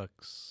Mighty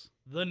Ducks.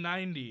 The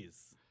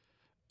 90s.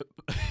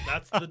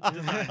 That's the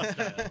design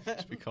style. It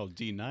should be called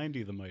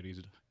D90, The Mighty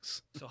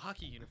Ducks. So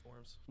hockey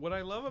uniforms. What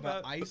I love The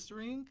about ice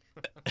rink,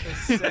 the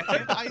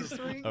second ice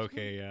rink.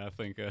 Okay, yeah, I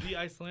think. The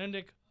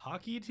Icelandic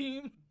hockey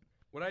team.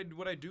 what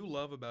I do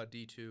love about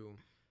D2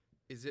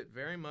 is it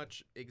very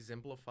much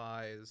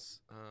exemplifies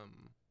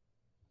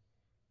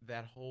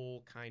that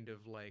whole kind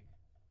of like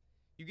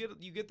you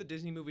get the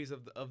Disney movies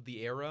of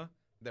the era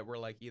that were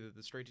like either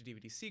the straight to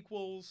DVD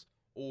sequels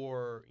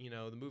or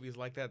the movies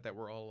like that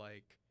were all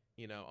like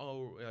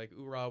oh like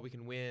oorah we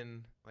can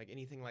win, like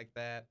anything like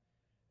that,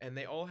 and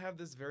they all have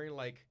this very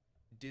like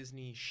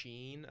Disney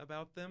sheen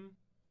about them,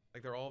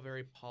 like they're all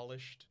very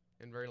polished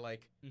and very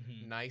like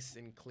nice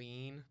and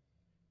clean,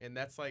 and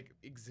that's like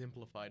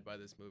exemplified by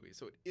this movie.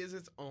 So it is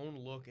its own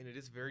look and it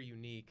is very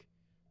unique,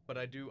 but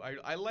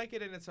I like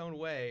it in its own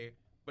way,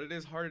 but it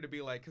is harder to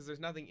be like, because there's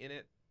nothing in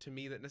it to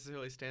me that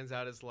necessarily stands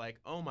out as like,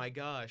 oh my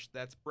gosh,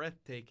 that's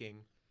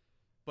breathtaking,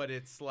 but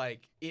it's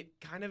like it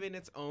kind of in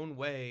its own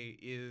way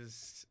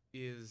is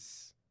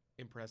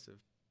impressive.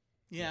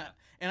 Yeah,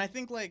 and I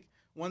think like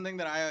one thing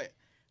that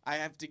I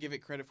have to give it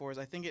credit for is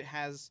I think it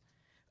has,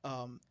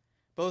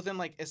 both in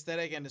like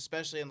aesthetic and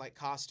especially in like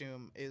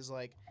costume, is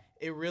like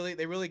they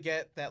really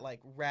get that like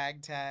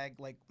ragtag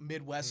like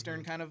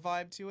Midwestern kind of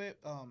vibe to it,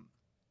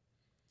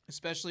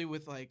 especially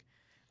with like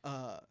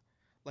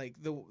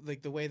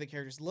the way the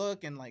characters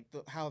look and like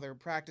how they're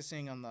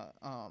practicing on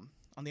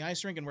the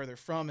ice rink and where they're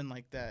from, and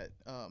like that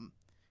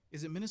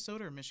is it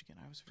Minnesota or Michigan?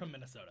 I was From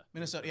Minnesota.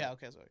 Minnesota. Yeah.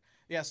 Okay. Sorry.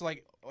 Yeah. So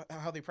like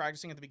how they're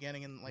practicing at the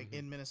beginning and like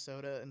in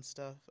Minnesota and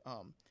stuff.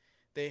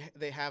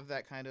 They have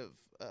that kind of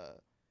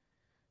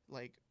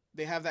like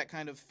they have that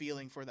kind of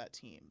feeling for that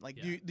team. Like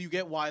Yeah. you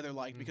get why they're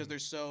liked because they're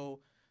so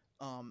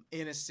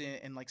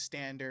innocent and like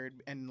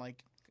standard and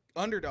like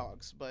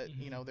underdogs, but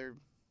they're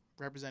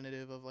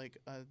representative of like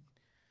a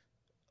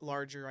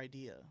larger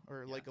idea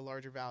or like a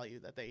larger value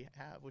that they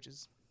have, which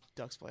is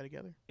ducks fly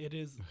together. It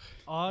is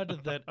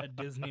odd that a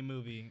Disney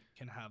movie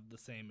can have the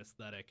same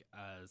aesthetic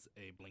as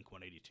a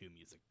Blink-182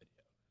 music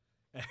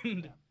video.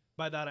 And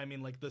by that I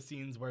mean like the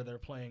scenes where they're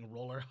playing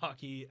roller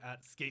hockey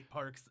at skate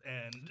parks,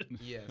 and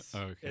Yes.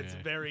 Okay. it's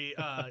very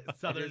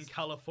Southern is-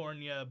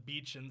 California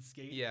beach and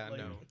skate. Yeah, like,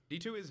 no.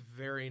 D2 is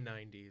very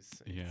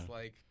 90s. Yeah. It's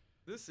like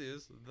this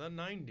is the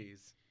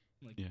 90s.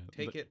 Like, Yeah.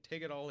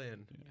 Take it all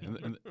in.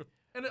 And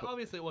And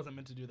obviously it wasn't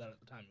meant to do that at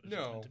the time. It was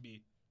just No. meant to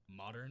be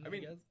modern, I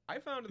mean, guess. I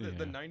found that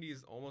the Yeah.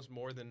 90s almost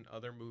more than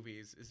other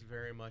movies is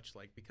very much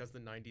like because the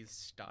 90s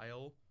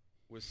style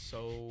was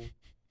so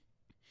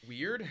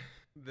weird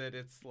that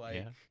it's like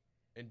Yeah.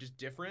 and just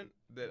different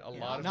that a Yeah,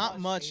 lot of not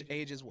much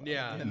ages well.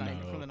 Yeah. in the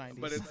 90s, No. from the 90s.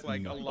 but it's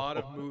like No. a lot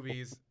of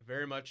movies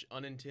very much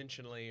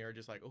unintentionally are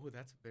just like, oh,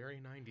 that's very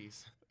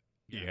 90s.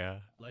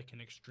 yeah. Like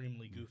an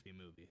extremely goofy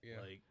movie.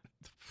 Yeah. Like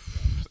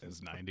It's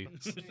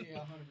 90s.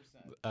 yeah,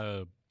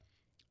 100%.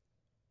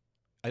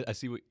 I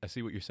see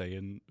what you're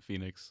saying,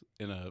 Phoenix.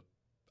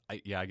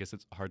 I guess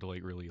it's hard to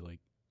like really like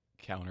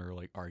counter or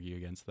like argue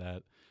against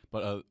that.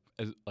 But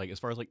as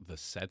far as like the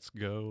sets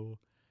go,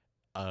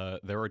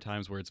 there are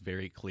times where it's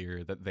very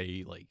clear that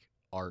they like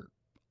are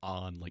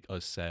on like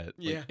a set like,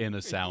 Yeah. in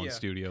a sound Yeah.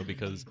 studio,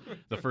 because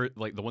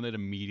the one that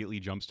immediately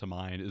jumps to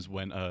mind is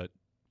when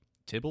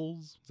Tibbles,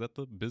 is that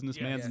the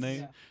businessman's Yes.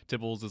 name? Yeah.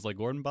 Tibbles is like,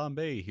 Gordon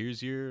Bombay, here's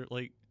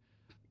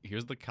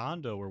the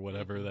condo or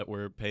whatever that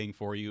we're paying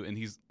for you, and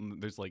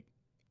there's like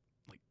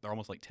they're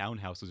almost like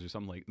townhouses or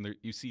something, like, and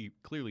you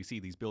clearly see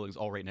these buildings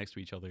all right next to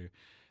each other.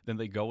 Then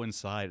they go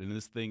inside, and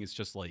this thing is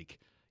just like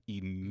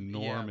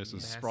enormous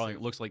and sprawling. It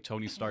massive. looks like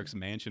Tony Stark's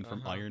mansion from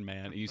Uh-huh. Iron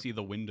Man, and you see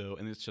the window,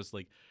 and it's just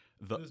like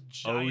the This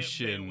giant bay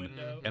ocean.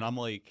 window. And I'm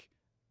like,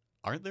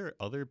 aren't there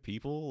other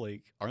people?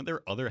 Like, aren't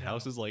there other No.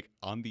 houses like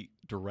on the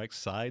direct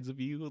sides of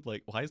you?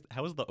 Like,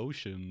 how is the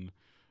ocean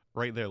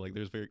right there? Like,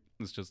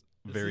 it's just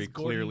This very is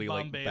Gordon clearly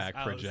like Bombay's back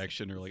house.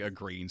 projection or like a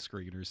green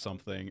screen or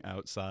something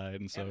outside.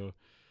 And so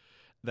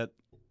that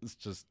it's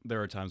just,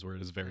 there are times where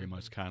it is very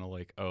much kind of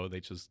like, oh, they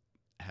just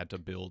had to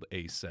build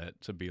a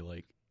set to be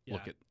like,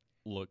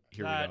 look,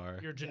 here That, we are.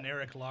 your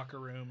generic locker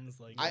rooms,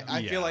 like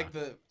I feel Yeah. like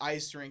the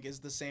ice rink is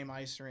the same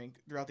ice rink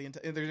throughout the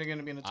entire. They're going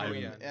to be in a I-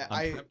 tournament. yeah.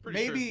 I I'm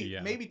pretty sure- maybe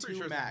Yeah. maybe Pretty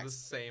two sure max,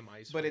 it's the same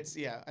ice. but rink. it's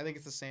I think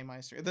it's the same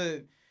ice rink.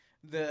 The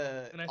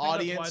And I think that's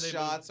audience why they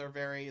shots are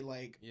very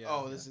like, Yeah.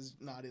 oh, this is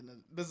not in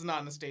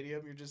a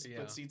stadium. You're just Yeah.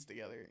 put seats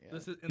together. Yeah.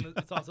 this is, and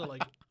it's also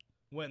like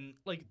when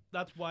like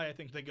that's why I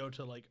think they go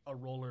to like a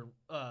roller,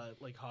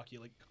 like hockey,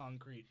 like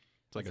concrete.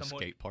 It's like a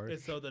somewhat- skate park.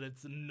 It's so that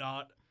it's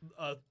not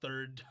a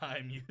third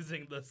time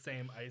using the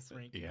same ice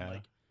rink Yeah. and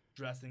like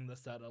dressing the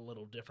set a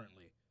little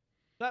differently.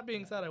 That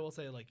being said, I will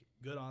say like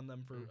good on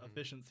them for Mhm.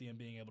 efficiency and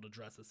being able to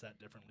dress a set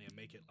differently and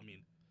make it. I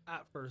mean,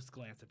 at first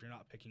glance, if you're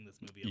not picking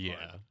this movie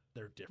apart, Yeah.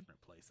 they're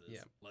different places.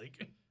 Yeah. Like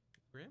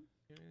Graham,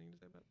 you have anything to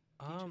say about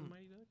D2 Um, the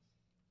Mighty Ducks?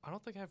 I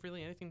don't think I have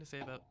really anything to say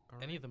about All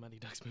any right. of the Mighty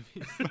Ducks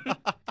movies.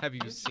 Have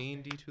you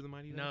seen D2 the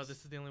Mighty Ducks? No,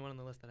 this is the only one on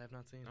the list that I have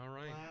not seen. All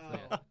right.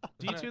 Wow.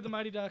 D2 the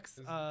Mighty Ducks.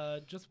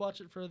 Is- Just watch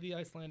it for the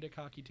Icelandic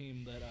hockey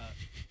team that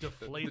The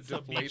deflates deflates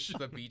the beach.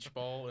 the beach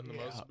ball in the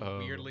Yeah. most Oh.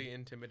 weirdly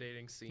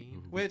intimidating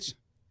scene. Which,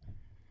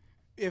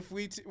 if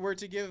we were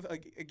to give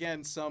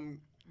again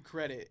some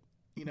credit,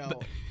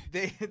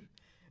 they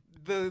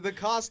the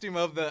costume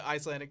of the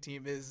Icelandic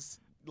team is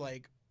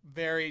like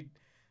very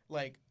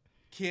like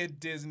kid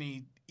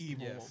Disney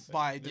evil Yes.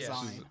 by Yes.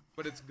 design.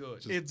 But it's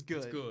good. It's good.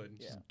 It's good.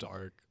 Yeah. Just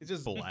dark, It's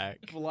just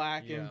black.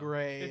 black Yeah. and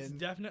gray. It's and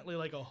definitely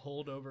like a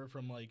holdover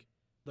from like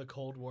the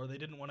Cold War. They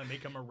didn't want to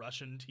make them a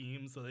Russian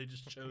team, so they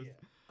just chose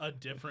a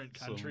different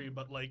country. Some-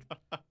 But like,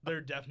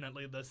 they're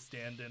definitely the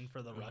stand-in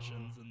for the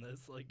Russians in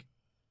this. Like,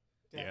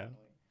 Yeah.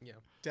 definitely. Yeah.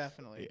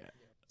 Definitely. Yeah.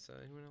 So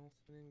anyone else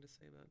anything to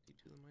say about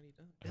D2 the Mighty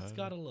Ducks? it's Uh,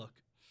 got a look.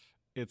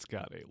 It's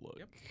got a look.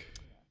 Yep.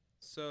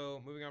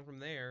 So moving on from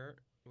there,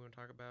 we want to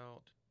talk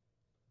about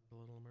The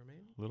Little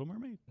Mermaid. Little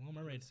Mermaid. Little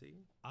Mermaid. Let's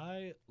see.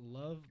 I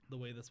love the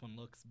way this one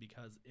looks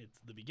because it's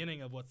the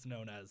beginning of what's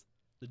known as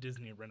the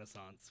Disney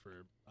Renaissance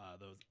for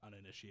those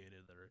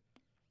uninitiated that are,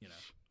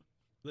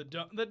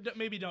 that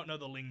maybe don't know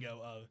the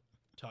lingo of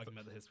talking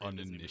about the history of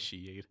Disney movies.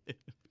 Uninitiated.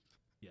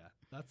 Yeah,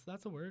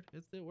 that's a word.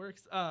 It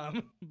works.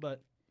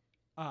 But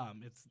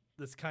it's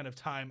this kind of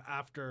time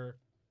after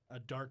a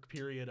dark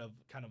period of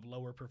kind of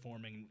lower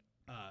performing,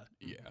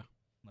 Yeah.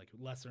 like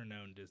lesser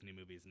known Disney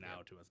movies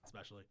now to us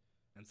especially.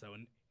 And so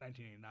in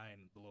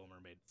 1989, The Little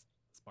Mermaid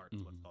sparked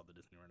what's Mhm. called the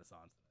Disney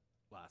Renaissance.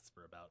 It lasts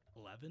for about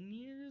 11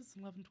 years,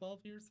 11,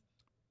 12 years.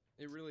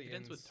 It really It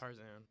ends with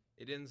Tarzan.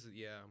 It ends,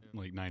 yeah,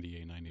 Like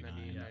 98,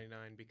 99.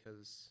 98,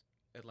 because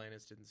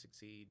Atlantis didn't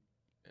succeed,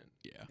 and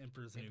Yeah.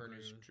 Emperor's New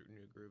Emperor's Groove.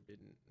 New Groove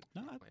didn't.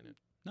 No, I- Planet.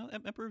 No,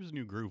 Emperor's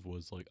New Groove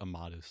was like a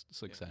modest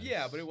success.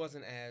 Yeah, but it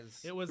wasn't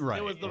as. It was Right,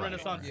 it was the right.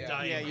 Renaissance Yeah.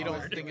 dying Yeah, you don't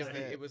hard. think it of was,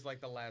 it. it was like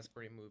the last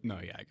great movie. No,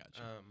 yeah, I got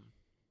you.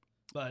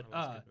 But it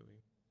was a good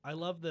movie. I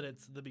love that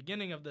it's the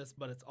beginning of this,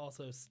 but it's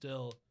also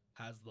still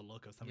has the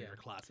look of some Yeah. of your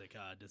classic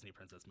Disney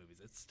princess movies.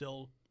 It's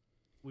still,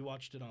 we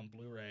watched it on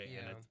Blu-ray, and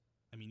Yeah. it's,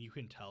 I mean, you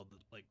can tell that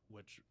like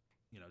which,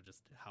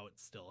 just how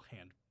it's still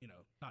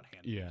not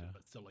hand Yeah. painted,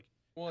 but still like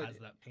Well, has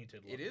that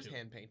painted look. it is to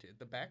hand painted.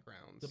 The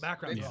backgrounds. The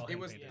backgrounds It's- are all It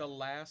was hand-painted. the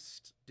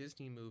last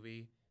Disney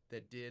movie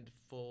that did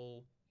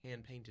full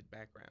hand painted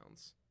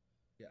backgrounds.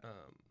 Yeah.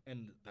 Um,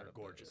 and out they're of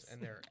gorgeous. those.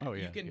 And they're Oh,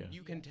 yeah, you can yeah.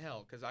 you can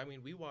tell because I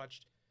mean we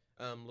watched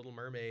Little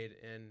Mermaid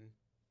and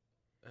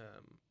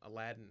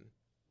Aladdin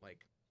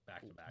like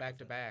back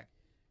to back.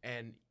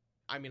 and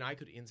I mean I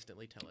could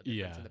instantly tell a difference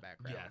Yeah. in the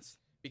backgrounds. Yes.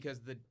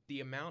 Because the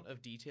amount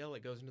of detail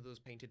that goes into those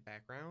painted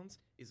backgrounds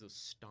is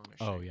astonishing.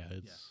 Oh yeah,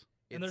 it's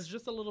And there's It's-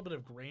 just a little bit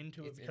of grain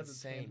to it it's because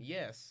insane. it's hand,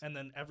 Yes. and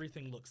then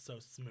everything looks so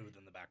smooth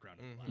in the background.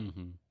 of Mhm. Aladdin.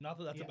 hmm Not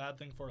that that's Yeah. a bad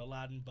thing for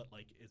Aladdin, but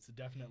like it's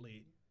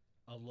definitely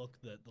a look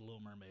that the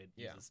Little Mermaid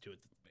Yeah. uses to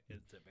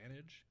its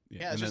advantage.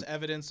 Yeah, it's and just then-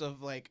 evidence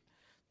of like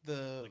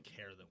The the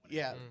care that went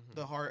yeah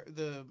into Mhm.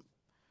 the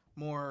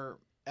more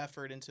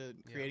effort into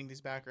creating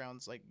these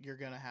backgrounds. Like you're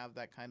gonna have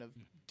that kind of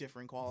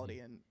different quality,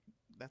 and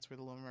that's where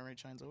the Little Mermaid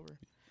shines over.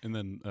 And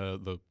then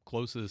the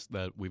closest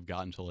that we've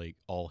gotten to like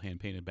all hand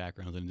painted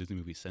backgrounds in a Disney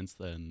movie since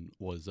then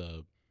was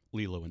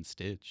Lilo and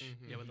Stitch.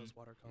 Mhm. Yeah, with those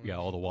watercolors. Yeah,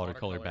 all the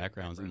watercolor Watercolor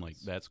backgrounds, and like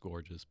backgrounds. that's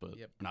gorgeous. But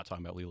Yep. we're not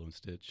talking about Lilo and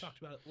Stitch. Talked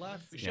about it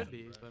last We season. should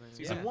be, but I mean,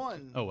 Season Yeah.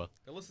 1. Oh well.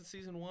 Go listen to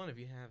season 1 if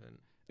you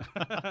haven't.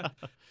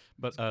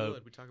 But It's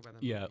good. We talk about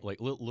that. yeah, movie.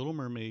 like Little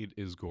Mermaid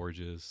is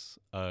gorgeous.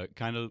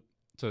 Kind of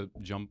to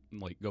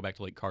go back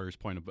to like Carter's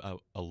point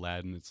about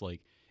Aladdin. It's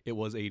like it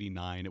was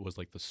 '89. It was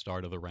like the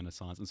start of the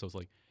Renaissance, and so it's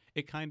like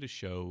it kind of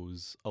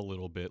shows a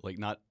little bit. Like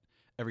not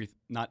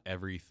not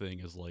everything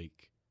is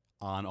like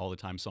on all the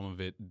time. Some of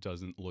it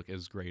doesn't look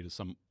as great as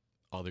some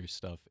other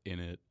stuff in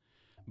it,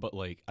 but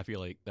like I feel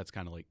like that's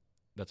kind of like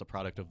that's a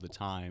product of the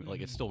time.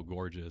 Like it's still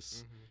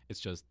gorgeous. It's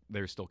just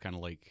they're still kind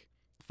of like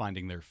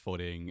finding their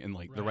footing, and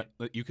like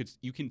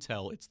you can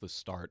tell it's the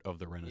start of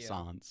the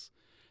Renaissance.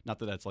 Not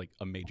that that's like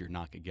a major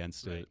knock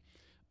against it.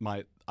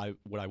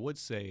 What I would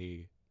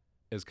say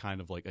is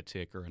kind of like a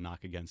tick or a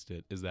knock against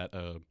it is that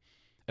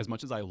as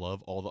much as I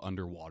love all the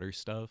underwater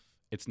stuff,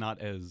 it's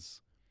not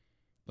as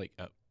like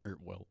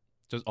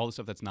just all the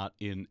stuff that's not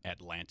in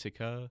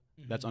Atlantica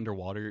that's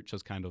underwater. It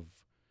just kind of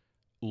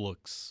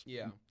looks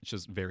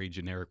just very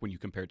generic when you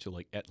compare it to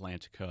like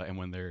Atlantica and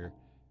when they're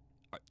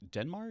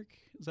Denmark.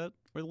 Is that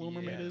where the Little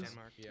Mermaid is?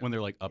 Denmark, When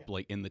they're like up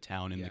like in the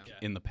town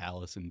in the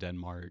palace in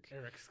Denmark.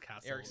 Eric's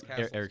castle.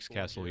 Eric's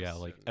castle, yeah.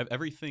 Like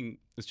everything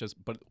is just,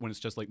 but when it's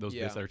just like those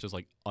bits that are just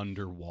like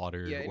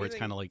underwater, where it's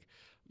kind of like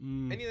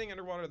anything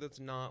underwater that's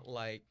not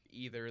like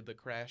either the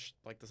crash,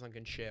 like the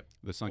sunken ship,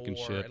 the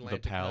Atlantica, the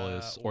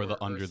palace, or the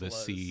under the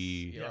Ursula's,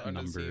 sea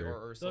number.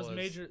 Or Ursula's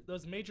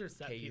Those major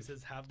set cave.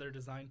 pieces have their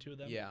design to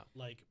them. Yeah.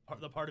 Like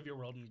the part of your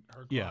world in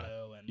her Yeah.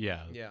 grotto and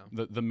Yeah.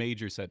 The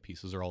major set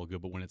pieces are all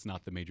good, but when it's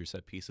not the major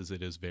set pieces,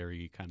 it is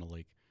very kind of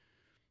like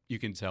you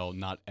can tell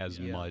not as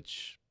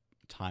much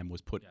time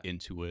was put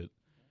into it.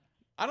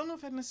 I don't know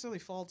if I'd necessarily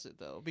fault it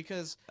though,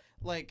 because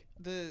I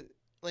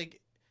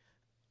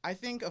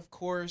think of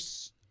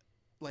course,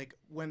 like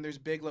when there's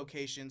big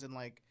locations and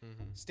like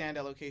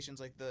standout locations,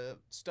 like the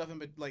stuff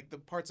like the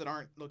parts that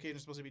aren't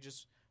locations supposed to be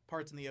just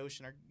parts in the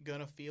ocean are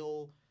gonna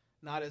feel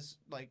not as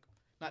like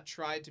not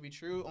tried to be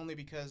true, only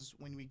because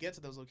when we get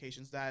to those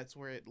locations, that's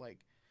where it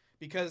like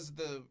because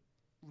the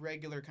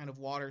regular kind of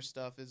water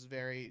stuff is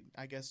very,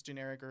 I guess,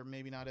 generic or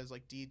maybe not as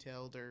like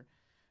detailed or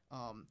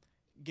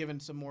given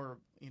some more,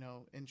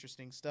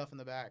 interesting stuff in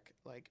the back.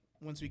 Like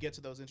once we get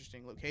to those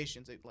interesting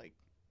locations, it like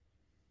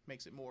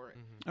makes it more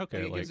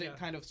Okay, it gives it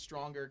kind of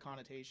stronger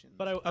connotations.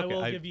 But I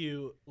will give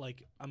you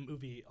like a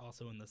movie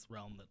also in this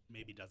realm that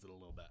maybe does it a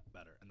little bit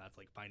better, and that's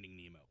like Finding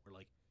Nemo, where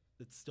like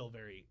it's still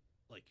very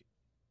like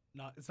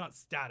it's not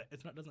static.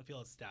 Doesn't feel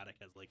as static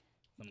as like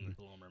something like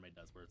The Little Mermaid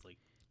does, where it's like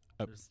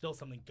there's still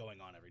something going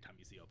on every time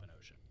you see open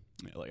ocean.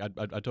 Yeah, like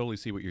I totally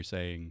see what you're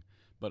saying,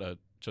 but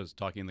just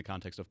talking in the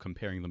context of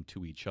comparing them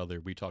to each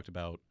other, we talked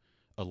about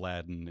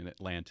Aladdin and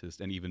Atlantis,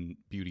 and even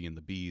Beauty and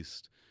the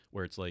Beast,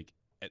 where it's like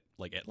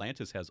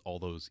Atlantis has all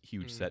those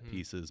huge set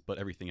pieces, but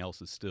everything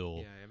else is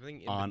still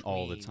everything in on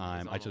all the between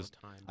time. is on I all just the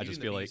time. I Beauty just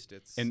and feel the like Beast,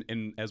 it's-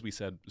 and as we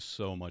said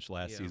so much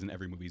last season,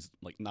 every movie's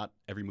like not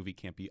every movie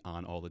can't be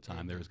on all the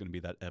time. There's going to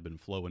be that ebb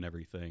and flow and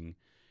everything.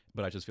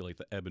 But I just feel like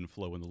the ebb and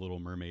flow in The Little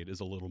Mermaid is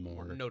a little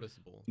more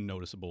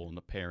noticeable and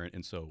apparent.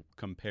 And so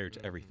compared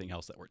to everything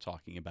else that we're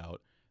talking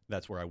about,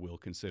 that's where I will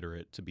consider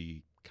it to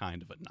be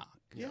kind of a knock.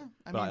 Yeah,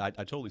 I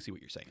totally see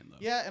what you're saying, though.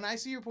 Yeah, and I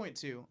see your point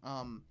too.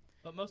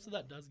 But most of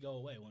that does go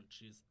away once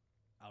she's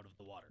out of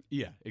the water.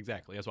 Yeah,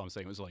 exactly. That's what I'm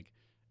saying. It was like,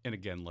 and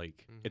again,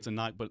 like it's a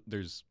knock, but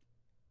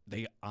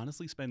they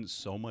honestly spend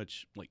so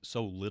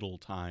little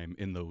time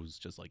in those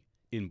just like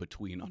in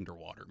between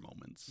underwater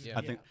moments. Yeah.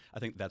 I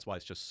think that's why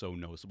it's just so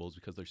noticeable, is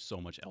because there's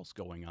so much else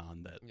going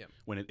on that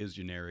when it is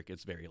generic,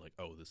 it's very like,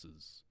 oh, this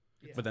is.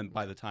 Yeah. But then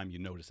by the time you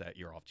notice that,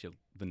 you're off to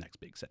the next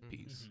big set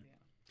piece.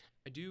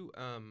 I do.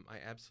 I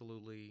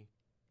absolutely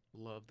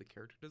love the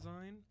character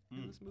design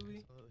in this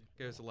movie,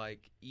 because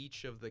like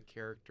each of the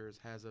characters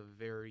has a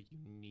very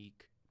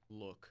unique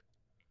look,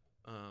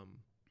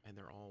 and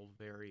they're all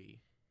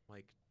very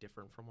like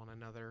different from one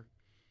another,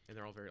 and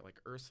they're all very like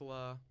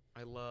Ursula.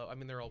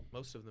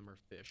 Most of them are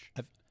fish.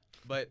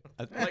 But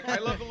like I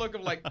love the look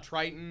of like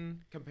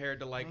Triton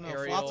compared to like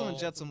Ariel. Flotsam and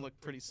Jetsam look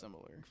pretty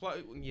similar.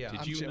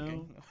 Did you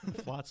know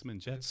Flotsam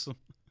and Jetsam?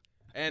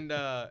 And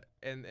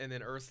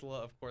then Ursula,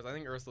 of course. I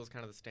think Ursula's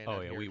kind of the standout.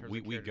 Oh yeah,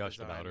 we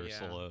gushed about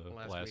Ursula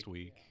last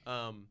week.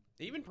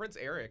 Even Prince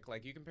Eric,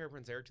 like you compare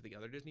Prince Eric to the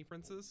other Disney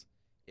princes,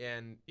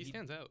 and he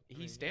stands out.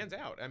 He stands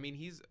out. I mean,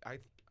 he's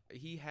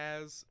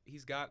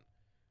got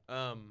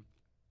a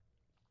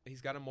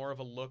more of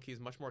a look. He's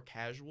much more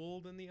casual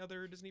than the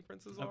other Disney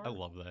princes are. I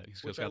love that. He's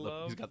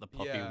got the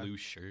puffy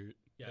loose shirt.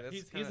 Yeah,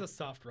 he's a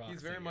soft rock.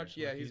 He's very singer. much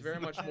he's very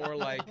much more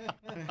like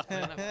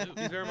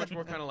he's very much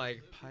more kind of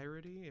like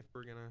piratey, if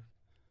we're gonna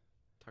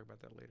talk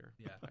about that later.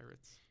 Yeah,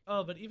 pirates.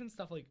 Oh, but even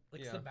stuff like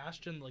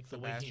Sebastian, like the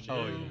way he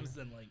moves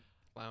and like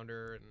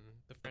Flounder and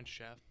the French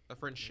chef.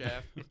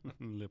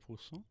 Le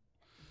Poisson.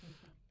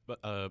 But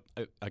I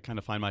kind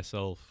of find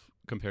myself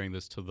comparing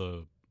this to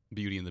the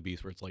Beauty and the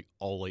Beast, where it's like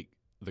all like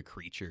the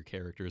creature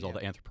characters, all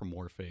the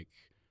anthropomorphic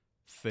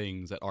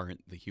things that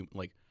aren't the human,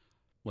 like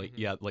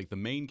like the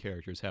main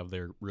characters have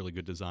their really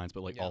good designs,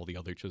 but like all the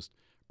other just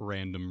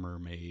random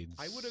mermaids.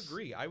 I would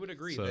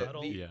agree. So,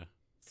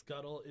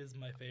 Scuttle is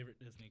my favorite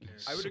Disney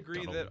character. I would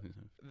agree Scuttle.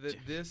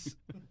 that this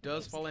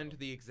does fall into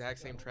the exact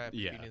same trap as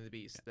Yeah. Beauty and the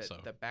Beast. Yeah, That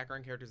so- the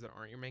background characters that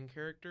aren't your main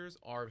characters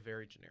are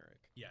very generic.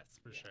 Yes,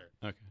 for sure.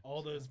 Okay.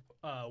 All those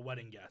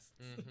wedding guests.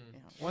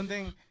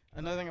 Yeah.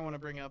 Another thing I want to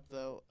bring up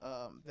though,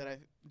 that I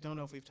don't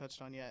know if we've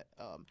touched on yet.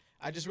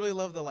 I just really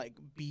love the like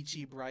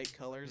beachy, bright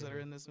colors that are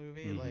in this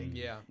movie. Mhm. Like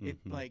Yeah.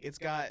 it, Mhm. like it's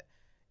got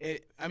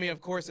it. I mean,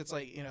 of course, it's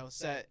like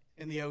set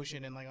in the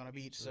ocean and like on a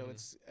beach, so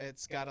Mhm.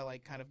 it's got to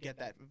like kind of get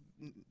that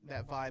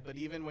vibe. But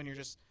even when you're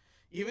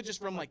even just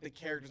from like the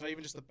characters, not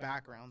even just the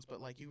backgrounds,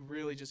 but like you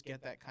really just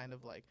get that kind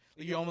of like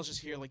you almost just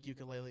hear like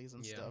ukuleles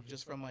and Yeah. stuff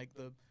just from like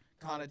the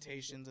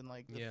connotations and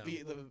like the Yeah.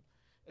 the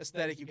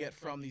aesthetic you get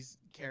from these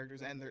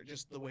characters and they're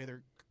just the way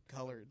they're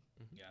colored.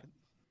 Yeah.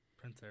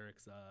 Prince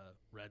Eric's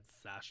red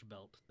sash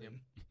belt thing.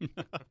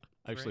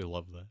 I actually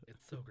love that.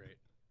 It's so great.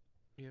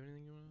 You have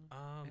anything you want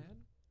to add?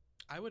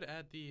 I would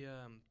add the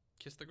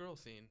kiss the girl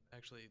scene.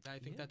 Actually, I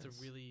think that's a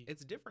Yes. really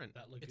It's different.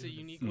 That it's a lagoon is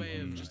unique so way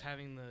of Mhm. just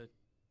having the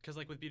because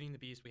like with Beauty and the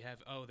Beast we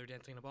have they're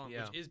dancing in a ballroom,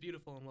 Yeah. which is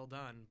beautiful and well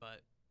done,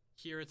 but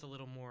here it's a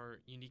little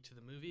more unique to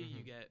the movie.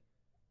 You Mhm. get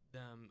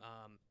them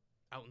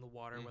out in the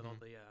water with all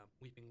the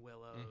weeping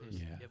willows. Mhm.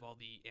 Yeah. You have all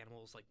the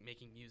animals like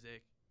making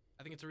music.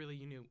 I think it's a really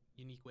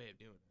unique way of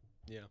doing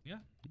it. Yeah.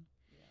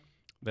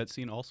 That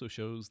scene also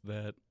shows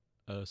that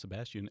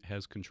Sebastian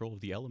has control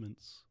of the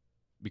elements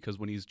because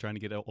when he's trying to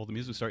get all the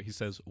music to start, he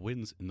says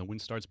winds and the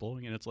wind starts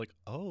blowing, and it's like,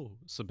 oh,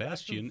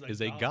 Sebastian Sebastian's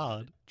is a a god.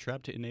 god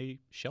trapped in a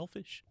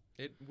shellfish.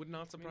 It would not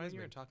I mean, surprise when me.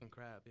 you're talking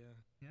crab,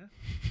 yeah.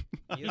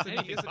 He is a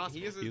Anything's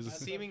possible.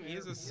 seemingly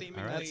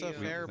That's a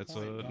fair That's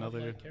point.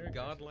 another.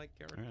 godlike All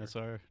character. right, that's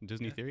our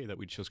Disney theory that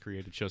we just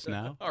created just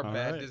now. Our All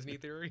bad right. Disney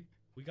theory.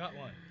 We got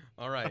one.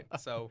 All right,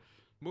 so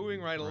moving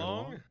right Right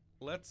along, along.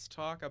 let's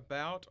talk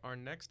about our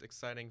next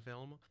exciting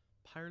film,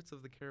 Pirates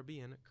of the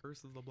Caribbean: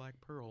 Curse of the Black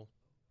Pearl.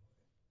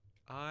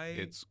 I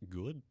It's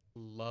good.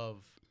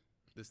 love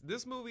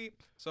this movie.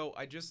 So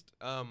I just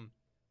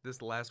this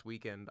last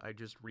weekend I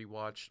just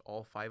rewatched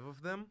all 5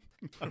 of them.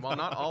 And while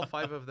not all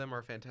 5 of them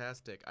are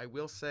fantastic, I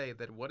will say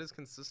that what is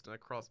consistent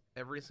across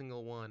every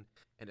single one,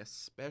 and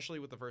especially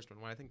with the first one,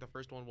 when I think the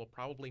first one will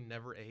probably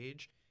never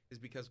age, is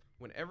because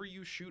whenever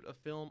you shoot a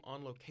film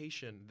on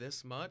location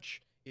this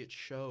much, it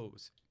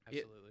shows.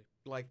 Absolutely.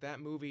 Like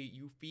that movie,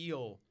 you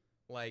feel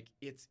like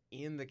it's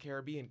in the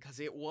Caribbean because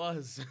it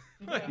was.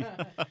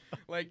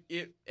 Like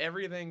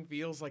everything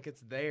feels like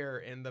it's there,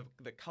 and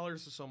the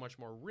colors are so much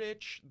more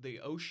rich. The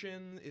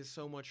ocean is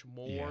so much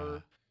more, Yeah.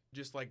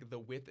 just like the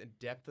width and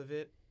depth of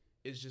it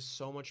is just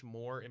so much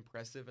more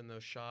impressive in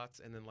those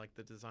shots. And then like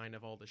the design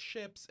of all the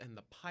ships and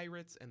the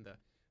pirates and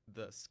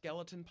the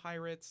skeleton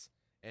pirates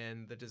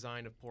and the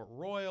design of Port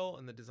Royal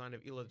and the design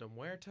of Isla de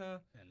Muerta,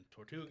 And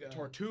Tortuga.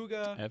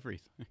 Tortuga.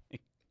 Everything.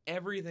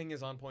 Everything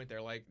is on point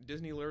there. Like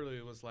Disney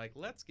literally was like,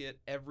 let's get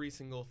every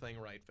single thing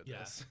right for Yeah.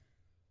 this.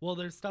 Well,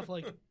 there's stuff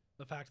like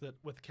the fact that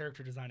with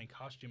character design and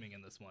costuming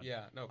in this one.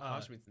 Yeah, no,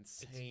 costuming's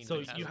insane. So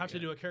It's you have to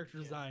good. do a character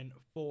design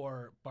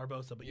for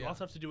Barbosa, but you Yeah.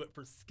 also have to do it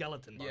for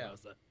Skeleton Yeah.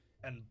 Barbosa.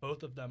 And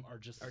both of them are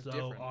just Are so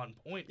different. on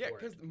point Yeah, for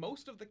it. because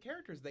most of the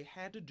characters, they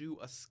had to do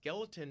a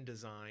skeleton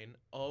design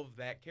of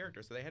that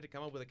character. So they had to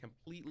come up with a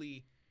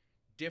completely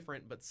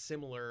different but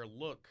similar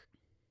look.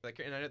 Like,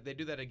 and they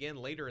do that again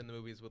later in the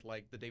movies with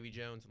like the Davy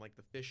Jones and like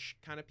the fish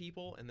kind of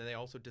people. And then they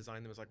also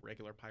design them as like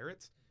regular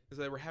pirates.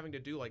 So they were having to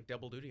do like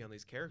double duty on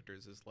these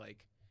characters as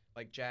like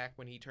Jack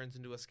when he turns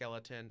into a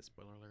skeleton.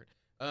 Spoiler alert.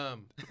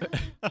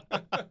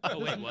 Oh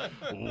wait, what?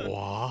 What?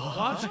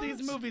 Watch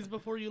these movies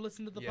before you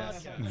listen to the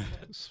Yes.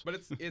 podcast. But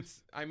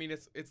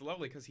it's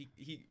lovely because he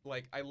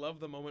like I love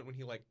the moment when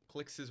he like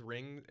clicks his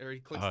ring or he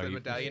clicks Oh, the you-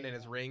 medallion and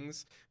his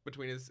rings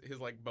between his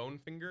like bone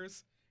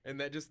fingers, and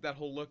that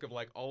whole look of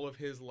like all of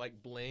his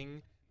like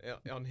bling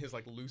on his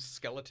like loose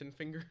skeleton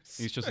fingers.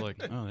 He's just like,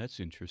 oh, that's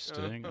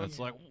interesting. Uh-huh. It's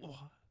like, what?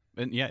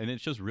 And yeah, and it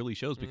just really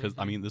shows because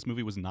I mean, this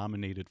movie was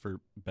nominated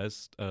for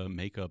best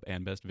makeup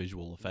and best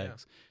visual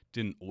effects.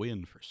 Didn't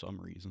win for some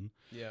reason,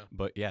 Yeah.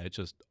 but yeah, it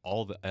just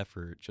all the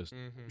effort just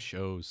Mm-hmm.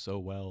 shows so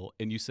well.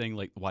 And you saying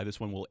like why this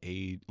one will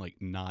age, like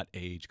not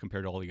age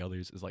compared to all the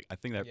others, is like I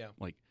think that Yeah.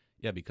 like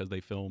yeah because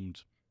they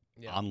filmed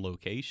Yeah. on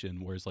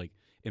location, whereas like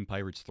in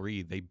Pirates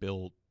 3 they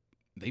built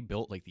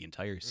like the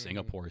entire Mm-hmm.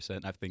 Singapore set,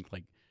 and I think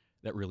like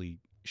that really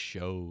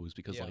shows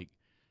because Yeah. like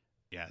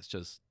yeah, it's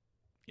just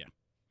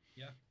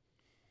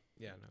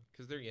Yeah, no,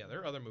 because there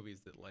are other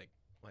movies that like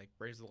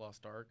Raiders of the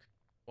Lost Ark.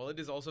 While it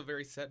is also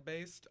very set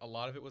based, a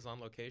lot of it was on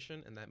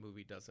location, and that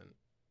movie doesn't,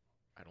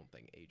 I don't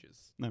think,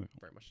 ages no,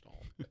 very much at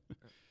all.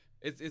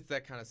 It's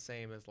that kind of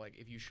same as like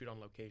if you shoot on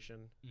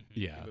location,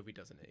 yeah, the movie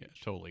doesn't age. yeah,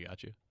 totally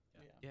got you.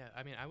 Yeah,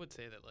 I mean, I would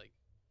say that like,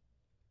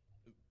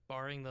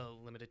 barring the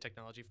limited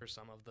technology for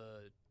some of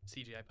the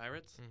CGI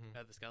pirates,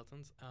 Mhm. the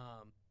skeletons,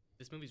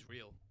 this movie's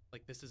real.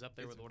 Like this is up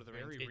there It's with Lord of the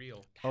very Rings. It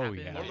real. Oh, happened,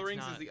 yeah. Lord of the it's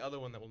Rings is not- the other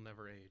one that will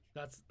never age.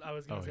 I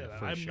was gonna Oh, say yeah, that.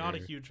 for I'm not a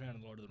sure. huge fan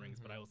of Lord of the Rings,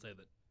 but Mhm. I will say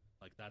that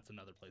like that's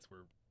another place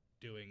we're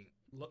doing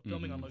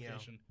filming on Mhm. Yeah.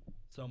 location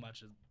so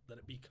much that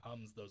it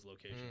becomes those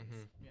locations.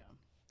 Mhm. Yeah.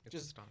 It's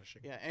Just-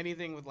 astonishing. Yeah,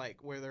 anything with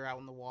like where they're out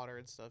in the water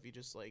and stuff, you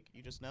just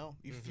know.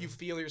 You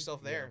feel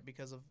yourself there Yeah.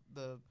 because of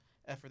the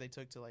effort they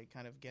took to like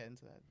kind of get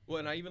into that. Well,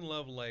 and I even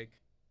love like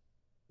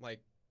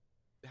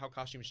how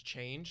costumes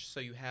change. So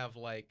you have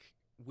like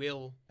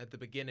Will at the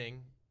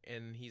beginning,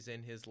 and he's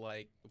in his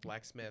like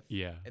blacksmith.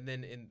 Yeah. And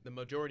then in the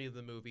majority of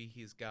the movie,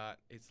 it's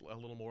a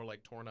little more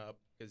like torn up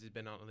because he's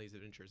been out on these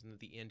adventures. And at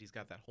the end, he's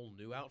got that whole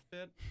new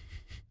outfit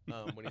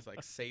when he's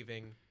like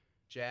saving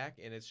Jack,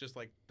 and it's just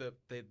like the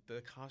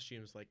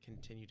costumes like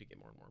continue to get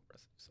more and more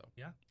impressive. So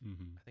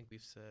Mm-hmm. I think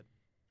we've said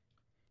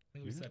I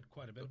think we said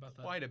quite a bit about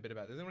that. quite a bit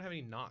about it. Does anyone have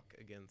any knock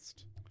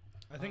against?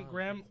 I think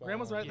Graham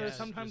was right. Yeah, There's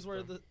sometimes just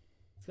where the- the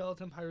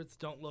skeleton pirates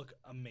don't look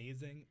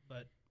amazing,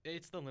 but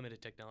It's the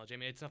limited technology. I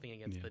mean, it's nothing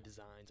against Yeah. the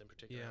designs in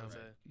particular. Yeah. It's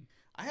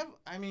Right.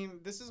 I mean,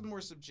 this is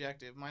more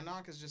subjective. My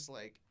knock is just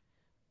like,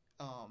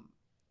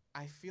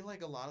 I feel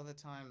like a lot of the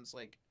times,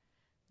 like,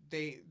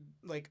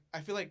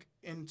 I feel like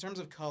in terms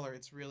of color,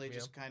 it's really Yeah.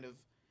 just kind of,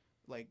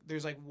 like,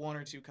 there's like one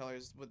or two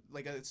colors, with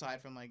like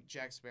aside from like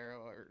Jack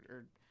Sparrow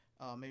or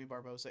maybe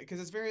Barbossa, because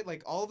it's very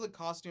like all of the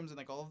costumes and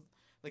like all of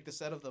like the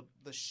set of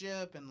the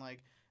ship and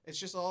like it's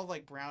just all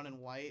like brown and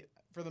white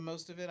for the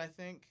most of it. I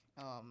think.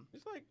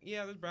 It's like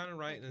there's brown and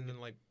white, and then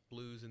like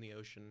blues in the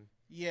ocean.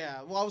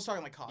 Yeah. Well, I was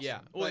talking like costumes.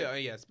 Yeah. Well,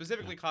 but- yeah.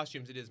 Specifically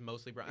costumes, it is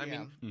mostly brown. I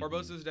mean, Mhm.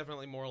 Barbossa is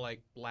definitely more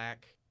like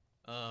black.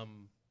 Yeah,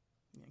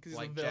 'cause he's a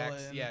Like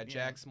villain,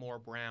 Jack's more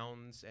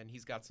browns, and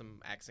he's got some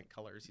accent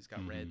colors. He's got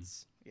Mhm.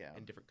 reds Yeah.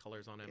 and different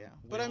colors on him. Yeah.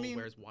 Will But I mean-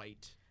 wears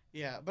white.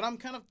 Yeah, but I'm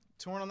kind of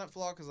torn on that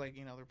flaw because, like,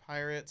 they're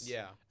pirates.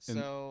 Yeah,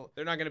 So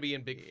they're not going to be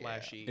in big Yeah.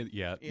 flashy.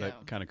 Yeah, Yeah.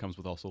 that kind of comes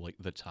with also like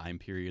the time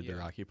period they're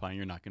Yeah. occupying.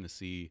 You're not going to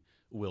see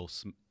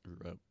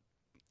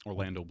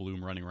Orlando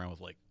Bloom running around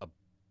with like a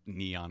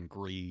neon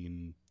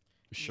green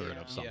shirt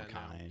Yeah. of some Yeah, no.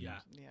 kind.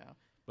 yeah. yeah,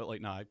 But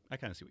like, no, I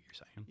kind of see what you're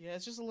saying. yeah,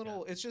 it's just a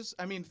little. It's just.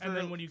 I mean, for And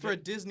then when you for a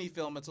get- Disney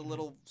film, it's a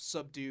little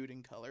subdued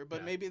in color, but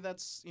Yeah. maybe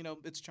that's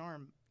its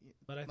charm.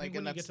 But I Like, think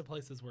and when you get that's- to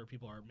places where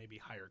people are maybe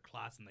higher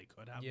class and they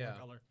could have Yeah. more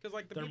color, Because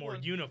like the they're people more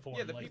in, uniform.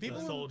 yeah, the like people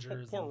the in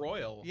soldiers. Port and-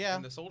 Royal, Yeah.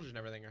 and the soldiers and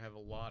everything have a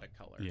lot of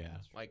color. Yeah.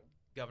 Like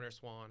Governor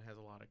Swan has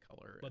a lot of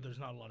color. but there's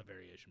not a lot of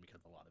variation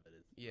because a lot of it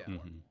is. yeah,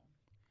 Mhm.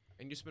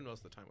 and you spend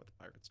most of the time with the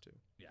pirates too.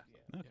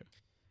 Okay.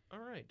 All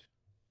right,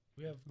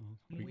 We have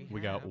We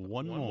got have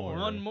one one more.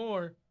 one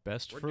more.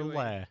 Best we're for doing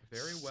last.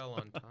 very well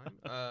on time.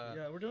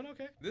 Yeah, we're doing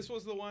okay. This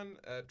was the one,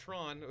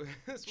 Tron.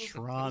 This was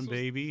Tron, this was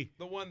baby.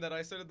 the one that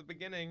I said at the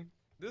beginning.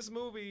 This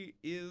movie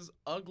is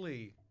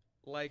ugly.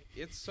 Like,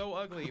 it's so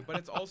ugly, but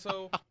it's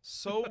also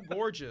so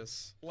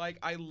gorgeous. Like,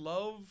 I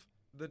love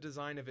the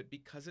design of it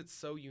because it's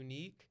so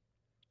unique,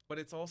 but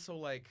it's also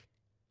like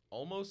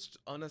almost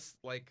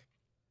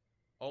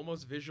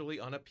almost visually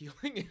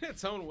unappealing in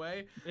its own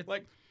way. It's-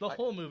 Like The I-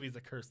 whole movie's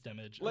a cursed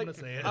image. like I'm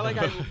gonna say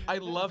it. I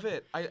love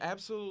it. I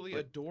absolutely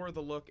adore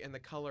the look and the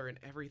color and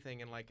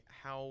everything, and like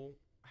how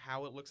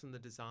it looks in the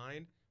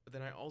design. But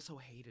then I also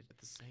hate it at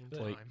the same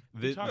Like time.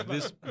 talk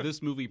about-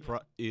 this movie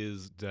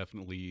is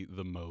definitely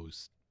the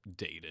most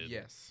dated.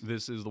 Yes.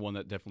 This is the one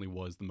that definitely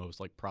was the most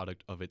like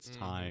product of its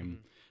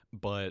time. Mhm.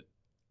 But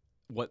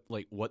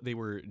what they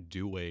were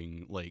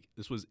doing, like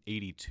this was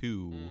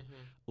 82, Mhm.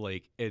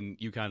 like, and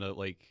you kind of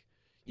like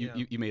Yeah.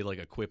 you made like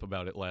a quip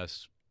about it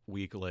last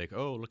week, like,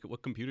 oh, look at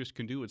what computers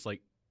can do. It's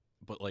like,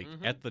 but like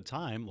Mhm. at the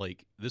time,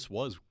 like this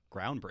was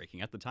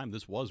groundbreaking. At the time,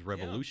 this was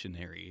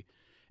revolutionary.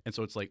 And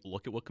so it's like,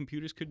 look at what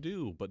computers could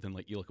do, but then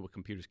like you look at what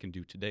computers can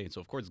do today, and so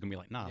of course it's gonna be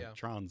like, nah, Yeah.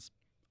 Tron's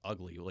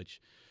ugly.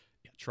 Which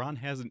Tron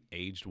hasn't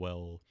aged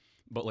well,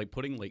 but like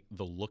putting like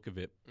the look of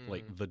it,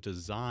 like the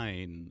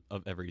design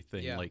of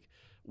everything, Yeah. like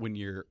when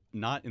you're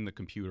not in the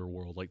computer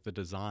world, like the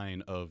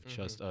design of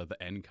just the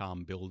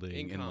NCOM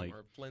building and Incom like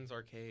or Flynn's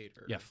Arcade.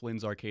 Or,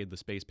 Flynn's Arcade, the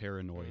Space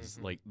Paranoids,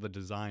 Mhm. like the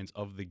designs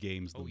of the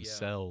games Oh, yeah.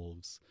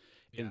 themselves.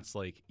 And Yeah. it's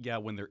like,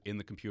 when they're in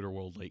the computer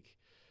world, like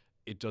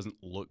it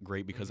doesn't look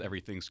great because Mhm.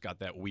 everything's got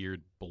that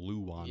weird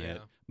blue on it.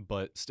 Yeah.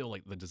 But still,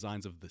 like the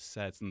designs of the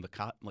sets and the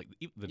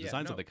Yeah,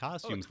 designs no. of the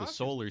costumes, the costumes,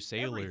 Solar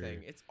Sailor,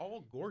 Everything. It's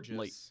all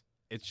gorgeous.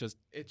 it's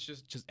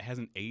just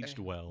hasn't aged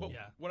Eh, well. But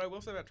Yeah. what I will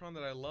say about Tron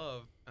that I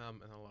love,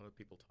 and a lot of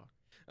people talk,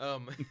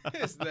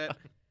 is that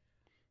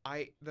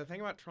the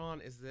thing about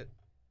Tron is that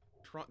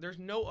there's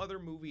no other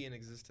movie in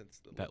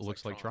existence That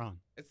looks like Tron.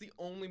 It's the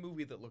only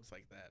movie that looks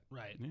like that,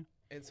 Right. Yeah.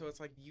 and so it's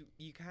like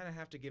you kind of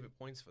have to give it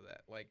points for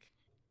that. Like,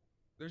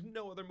 there's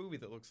no other movie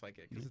that looks like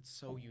it because it's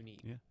so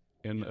unique. Yeah.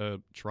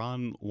 And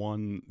Tron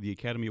won the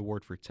Academy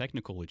Award for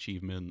Technical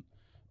Achievement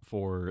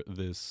for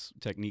this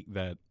technique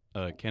that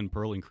Ken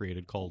Perlin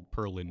created called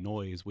Perlin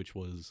Noise, which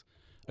was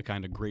a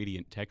kind of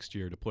gradient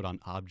texture to put on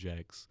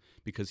objects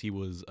because he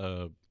was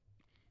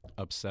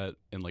upset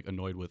and like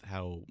annoyed with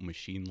how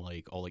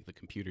machine-like all like the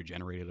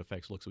computer-generated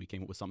effects look. So he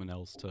came up with something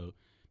else to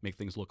make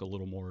things look a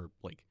little more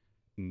like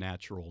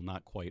natural,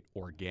 not quite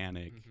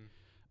organic. Mhm.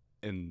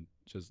 And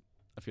just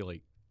I feel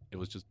like it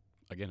was just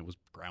it was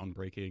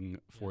groundbreaking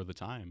for the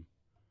time.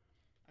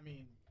 I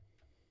mean,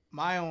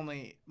 my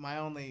only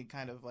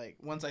kind of like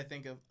once I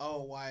think of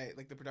why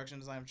like the production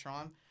design of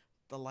Tron,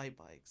 the light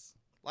bikes.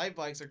 Light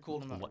bikes are cool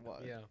no matter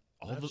what. Yeah.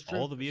 all That's the true.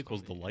 all the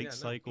vehicles, the light Yeah, no.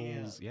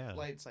 cycles, yeah.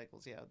 light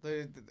cycles. Yeah,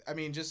 I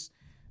mean, just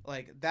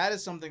like that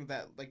is something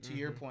that, like, to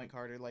your Mhm. point,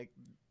 Carter. Like,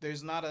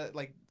 there's not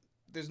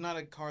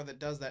a car that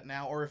does that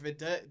now, or if it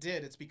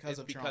did, it's because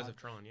of Tron. of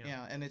Tron, yeah.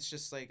 Yeah, and it's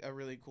just like a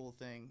really cool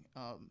thing.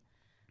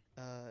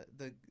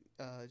 The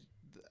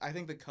I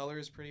think the color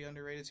is pretty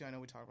underrated too. I know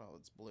we talk about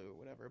it's blue or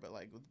whatever, but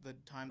like the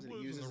times that it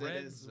Blues and uses the it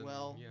reds as and-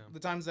 well, yeah. the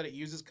times that it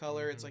uses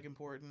color, it's Mhm. like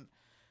important.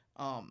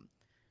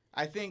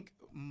 I think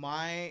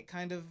my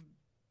kind of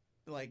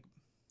like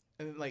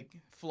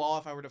flaw,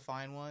 if I were to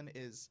find one,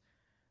 is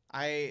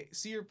I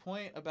see your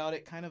point about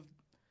it kind of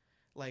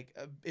like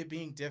it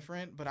being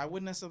different, but I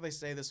wouldn't necessarily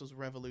say this was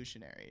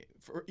revolutionary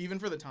even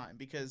for the time,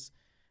 because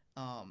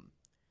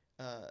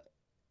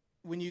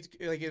when you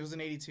like, it was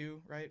in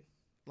 '82, right?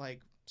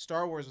 Like,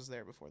 Star Wars was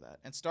there before that,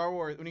 and Star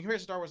Wars, when you compare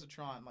Star Wars to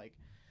Tron, like,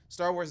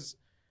 Star Wars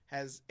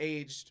has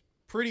aged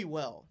pretty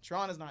well.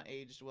 Tron has not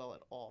aged well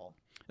at all.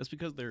 That's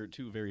because they're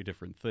two very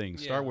different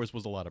things. Yeah. Star Wars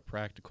was a lot of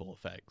practical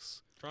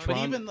effects. Tron, But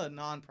Tron- even the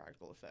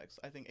non-practical effects,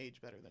 I think,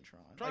 age better than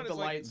Tron. Tron Like the is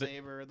like-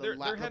 lightsaber, there,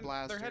 the hadn't,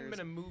 blasters. there hadn't been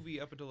a movie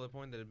up until the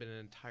point that had been an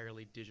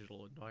entirely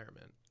digital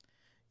environment.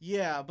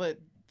 Yeah, but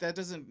that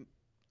doesn't.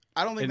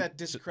 I don't think And that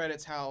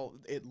discredits how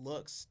it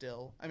looks.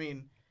 Still, I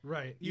mean,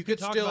 Right. You You could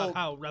could talk still- about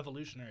how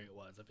revolutionary it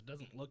was. If it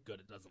doesn't look good,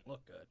 it doesn't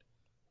look good.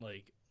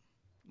 Like,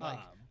 like,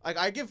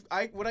 um,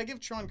 like what I give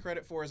Tron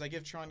credit for is I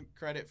give Tron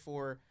credit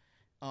for,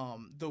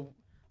 the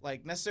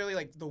like necessarily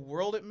like the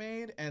world it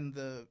made and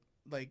the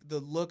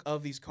look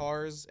of these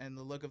cars and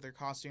the look of their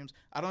costumes.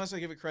 I don't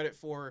necessarily give it credit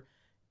for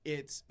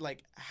it's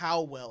like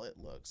how well it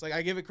looks. Like,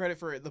 I give it credit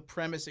for the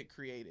premise it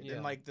created Yeah.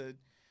 and like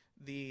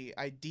the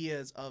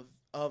ideas of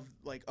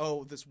like,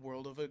 oh, this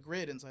world of a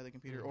grid inside the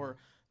computer, Mhm. or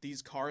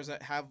these cars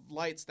that have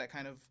lights that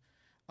kind of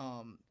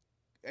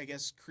I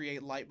guess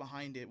create light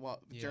behind it while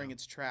during Yeah.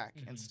 its track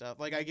and Mhm. stuff.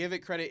 Like, I give it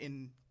credit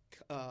in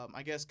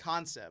I guess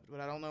concept, but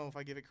I don't know if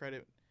I give it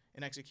credit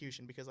in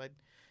execution, because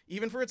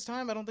even for its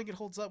time, I don't think it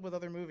holds up with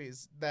other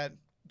movies that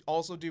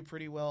also do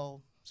pretty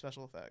well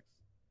special effects.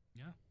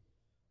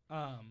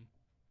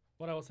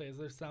 what I will say is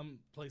there's some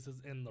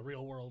places in the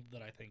real world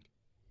that I think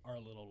are a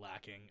little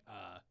lacking.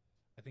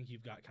 I think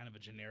you've got kind of a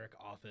generic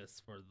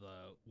office for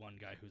the one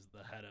guy who's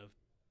the head of,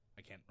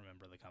 I can't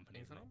remember the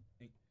company's Aethernol?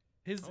 name.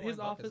 His Oh, his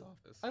I love office. his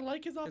office. I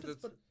like his 'Cause office,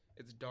 but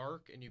it's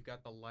dark and you've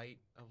got the light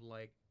of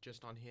like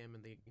just on him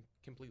and the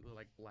completely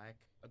like black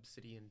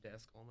obsidian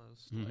desk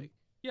almost. Mhm. Like,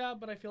 yeah,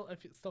 but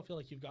still feel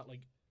like you've got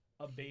like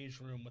a beige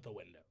room with a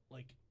window.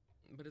 Like,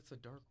 but it's a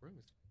dark room.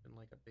 It's in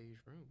like a beige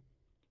room.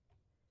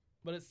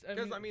 but it's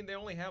Because I mean, they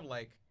only have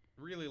like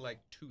really like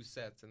two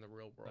sets in the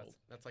real world.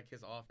 That's like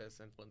his office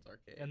and Flynn's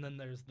arcade. and then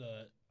there's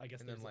the and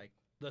there's then like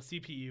the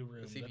CPU the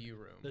room. CPU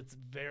room. That's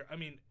very. I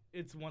mean,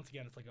 it's once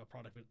again, it's like a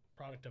product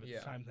of its Yeah.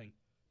 time thing.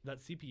 That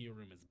CPU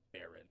room is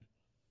barren,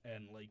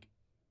 and like,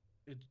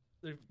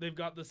 they've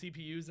got the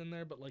CPUs in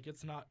there, but like it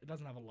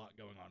doesn't have a lot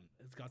going on.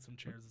 It's got some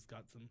chairs, it's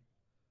got some,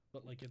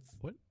 but like it's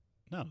What?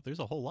 No, there's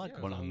a whole lot Yeah,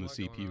 going there's a on in the whole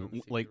lot going CPU. on in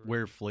the Like CPU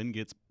where Flynn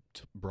gets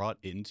brought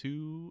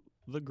into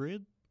the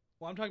grid.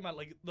 well, I'm talking about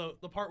like the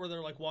part where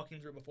they're like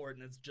walking through before it,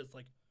 and it's just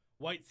like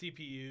white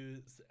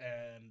CPUs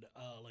and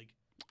like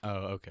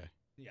Oh, okay.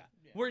 yeah,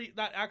 Yeah. where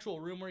that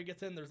actual room where he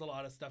gets in, there's a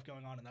lot of stuff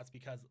going on, and that's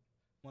because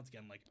once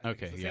again, like I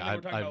think it's Okay, the same yeah, thing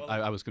we're talking about with,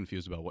 I was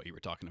confused about what you were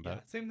talking yeah,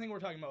 about. same thing we're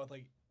talking about with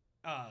like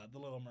the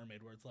Little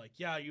Mermaid, where it's like,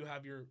 yeah, you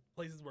have your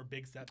places where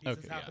big set pieces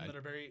Okay, yeah, happen I- that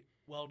are very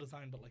well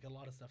designed, but like a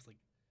lot of stuff's like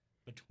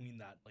between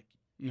that, like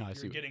No, I you're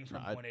see. getting no, from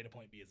I- point A to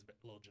point B is a bit,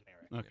 a little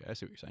generic. okay, I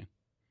see what you're saying.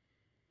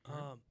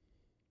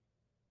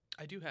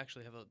 I do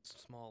actually have a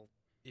small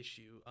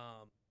issue.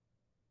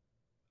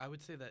 I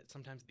would say that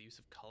sometimes the use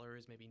of color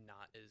is maybe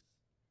not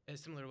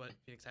as similar to what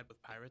Phoenix had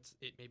with Pirates.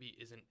 It maybe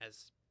isn't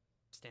as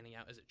standing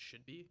out as it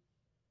should be,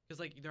 because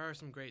like there are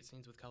some great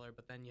scenes with color,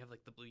 but then you have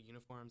like the blue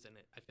uniforms, and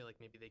I feel like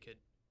maybe they could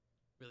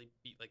really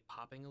be like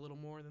popping a little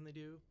more than they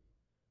do.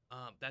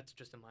 That's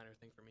just a minor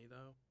thing for me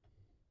though.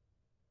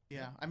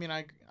 Yeah, I mean,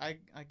 I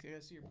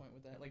see your point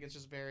with that. Like, it's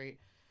just very,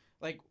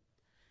 like,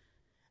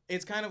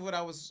 it's kind of what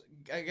I was,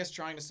 I guess,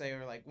 trying to say,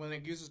 or like when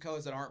it uses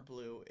colors that aren't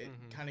blue, it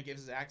Mhm. kind of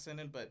gives it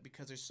accented, but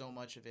because there's so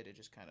much of it, it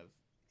just kind of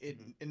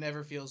it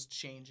never feels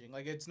changing.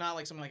 Like, it's not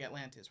like something like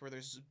Atlantis where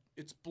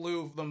it's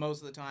blue the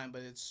most of the time,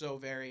 but it's so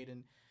varied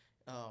and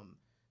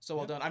so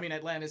well done. I mean,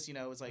 Atlantis,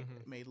 was like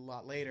Mhm. made a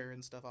lot later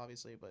and stuff,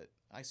 obviously, but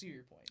I see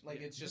your point. Like,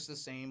 Yeah, it's just the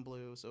same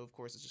blue, so of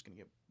course it's just gonna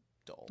get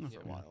dull That's for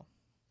a fair. while.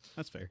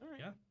 That's fair. All right.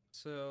 Yeah.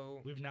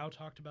 So We've now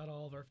talked about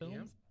all of our films.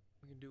 Yeah.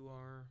 we can do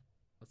our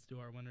Let's do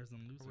our winners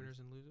and losers. winners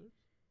and losers.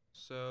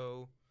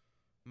 So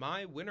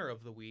my winner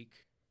of the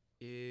week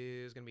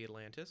is gonna be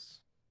Atlantis.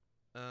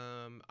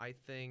 I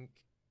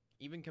think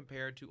even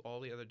compared to all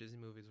the other Disney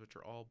movies, which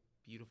are all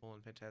beautiful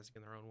and fantastic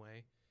in their own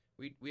way,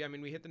 we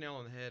hit the nail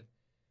on the head.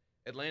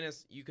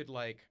 Atlantis, you could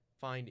like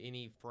find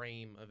any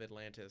frame of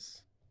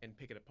Atlantis and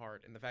pick it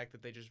apart, and the fact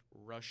that they just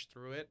rush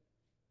through it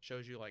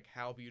shows you like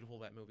how beautiful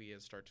that movie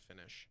is start to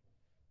finish.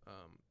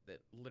 that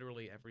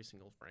literally every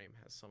single frame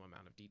has some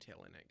amount of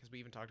detail in it. Because we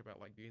even talked about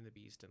like Beauty and the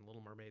Beast and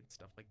Little Mermaid and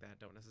stuff like that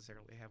don't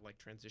necessarily have like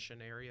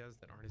transition areas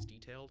that aren't as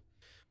detailed,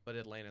 but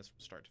Atlantis from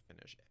start to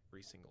finish,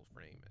 every single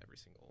frame, every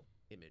single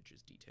image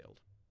is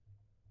detailed.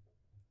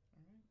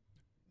 All right.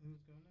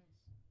 Who's going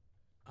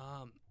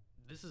next?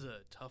 This is a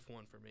tough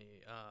one for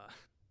me,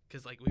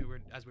 because like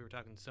as we were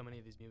talking, so many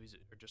of these movies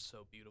are just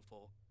so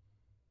beautiful.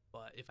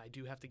 But if I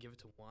do have to give it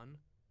to one,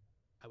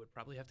 I would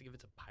probably have to give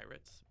it to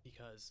Pirates,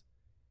 because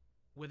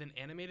with an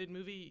animated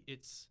movie,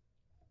 it's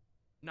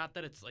not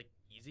that it's like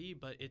easy,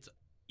 but it's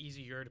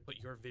easier to put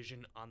your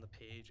vision on the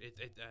page,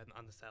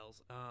 on the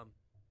cells.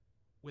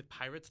 With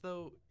Pirates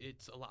though,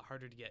 it's a lot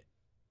harder to get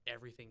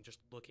everything just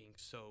looking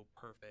so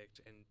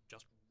perfect and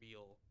just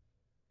real,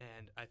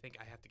 and I think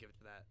I have to give it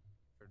to that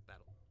for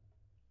that.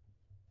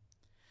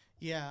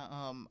 Yeah,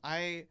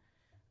 I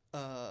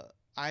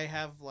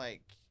have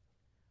like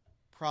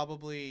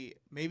probably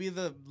maybe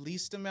the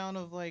least amount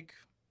of like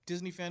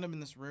Disney fandom in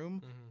this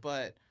room,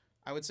 but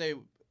I would say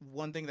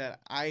one thing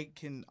that I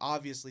can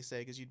obviously say,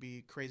 because you'd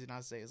be crazy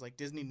not to say, is like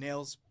Disney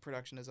nails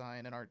production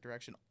design and art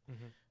direction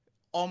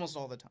almost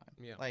all the time.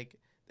 Yeah. Like,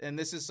 and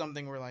this is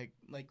something where like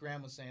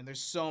Graham was saying,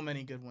 there's so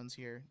many good ones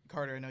here.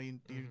 Carter, I know you're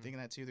thinking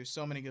that too. There's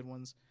so many good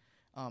ones.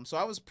 So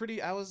I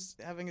was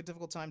having a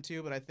difficult time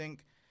too, but I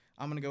think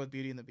I'm gonna go with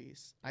Beauty and the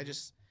Beast. I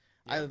just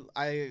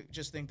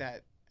think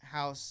that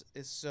house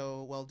is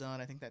so well done.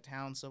 I think that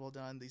town's so well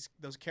done.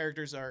 Those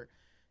characters are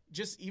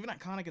just even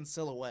iconic in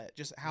silhouette,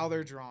 just how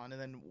they're drawn, and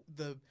then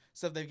the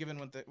stuff they've given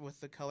with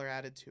the color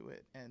added to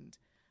it, and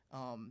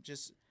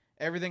just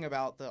everything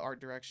about the art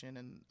direction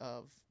and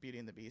of Beauty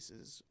and the Beast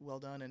is well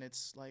done, and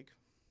it's like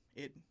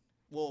it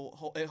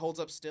holds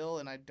up still,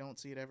 and I don't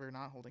see it ever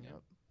not holding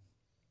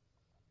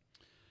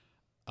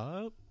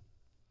up.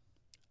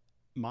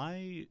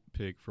 My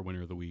pick for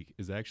winner of the week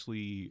is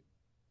actually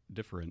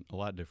different, a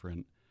lot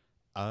different.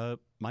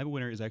 My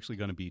winner is actually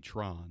going to be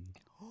Tron,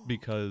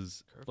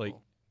 because like.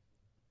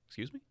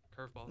 Excuse me?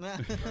 Curveball.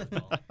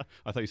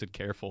 I thought you said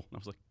careful. I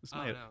was like,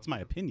 it's my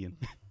opinion.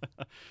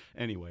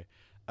 Anyway,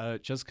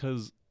 just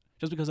because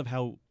of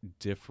how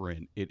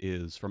different it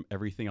is from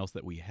everything else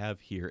that we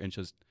have here, and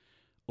just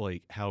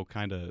like how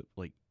kind of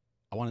like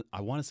I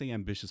want to say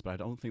ambitious, but I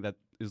don't think that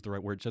is the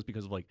right word. Just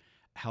because of like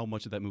how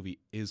much of that movie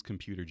is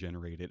computer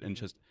generated, and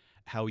just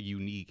how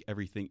unique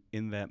everything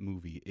in that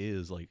movie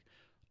is. Like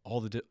all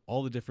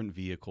the different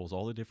vehicles,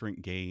 all the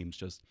different games.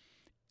 Just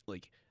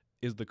like,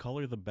 is the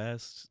color the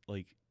best?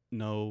 Like.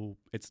 No,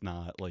 it's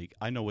not. Like,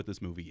 I know what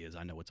this movie is.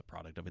 I know it's a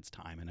product of its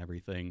time and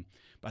everything,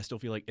 but I still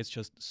feel like it's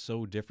just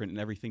so different, and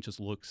everything just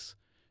looks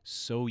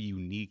so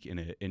unique in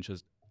it. And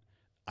just,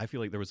 I feel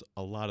like there was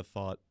a lot of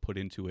thought put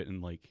into it,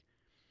 and like,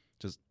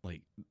 just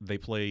like they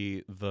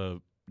play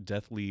the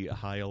Deathly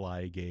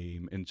Hyali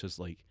game, and just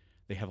like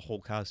they have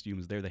whole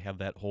costumes there. They have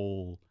that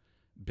whole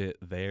bit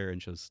there, and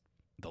just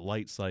the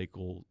light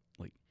cycle.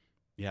 Like,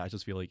 yeah, I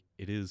just feel like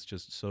it is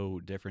just so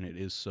different. It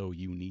is so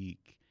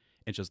unique.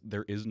 And just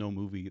there is no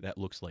movie that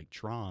looks like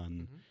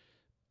Tron,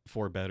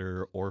 for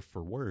better or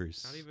for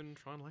worse. Not even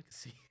Tron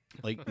Legacy.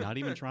 Like, not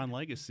even Tron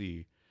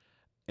Legacy.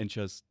 And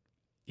just,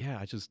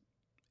 yeah,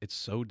 it's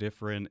so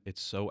different.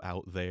 It's so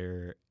out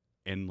there.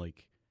 And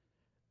like,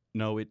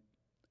 no, it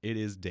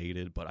is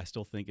dated, but I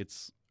still think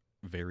it's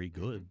very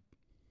good.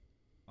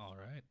 All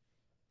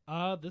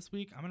right. This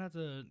week I'm gonna have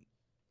to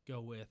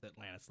go with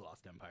Atlantis: The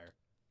Lost Empire.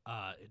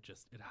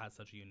 It has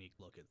such a unique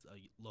look. It's a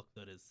look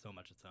that is so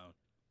much its own.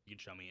 You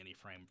could show me any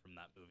frame from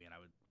that movie, and I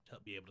would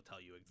be able to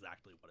tell you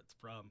exactly what it's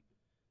from.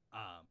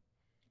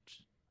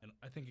 And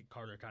I think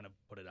Carter kind of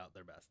put it out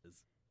there best.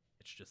 Is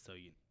it's just so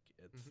unique.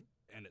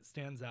 And it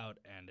stands out,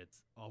 and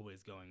it's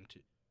always going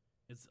to.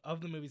 It's of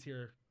the movies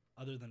here,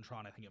 other than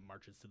Tron. I think it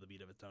marches to the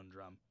beat of its own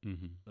drum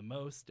the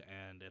most,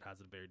 and it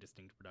has a very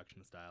distinct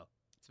production style.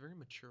 It's very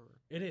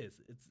mature. It is.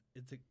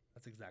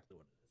 That's exactly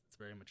what it is. It's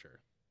very mature.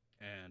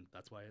 And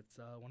that's why it's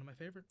one of my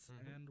favorites,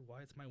 and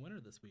why it's my winner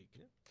this week.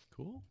 Yeah.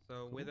 Cool.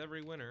 So with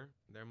every winner,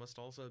 there must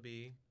also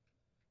be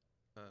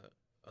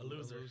a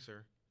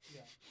loser.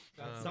 Yeah.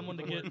 Someone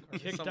to get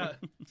kicked out.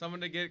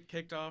 Someone to get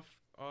kicked off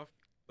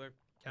the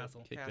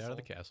castle. Kicked out of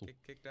the castle.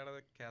 Kicked out of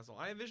the castle.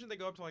 I envision they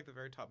go up to like the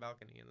very top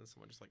balcony, and then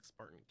someone just like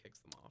Spartan kicks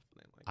them off.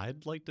 And then, like,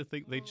 I'd like to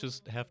think they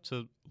just have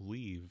to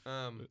leave.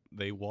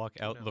 They walk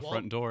out the Walt-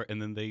 front door,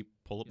 and then they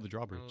pull up the I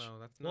drawbridge. don't know.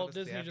 That's not Walt as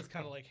Disney just theatrical.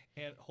 kind of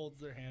like holds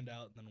their hand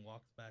out and then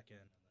walks back in.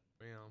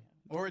 You know.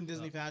 Or in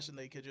Disney fashion,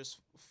 they could just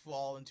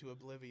fall into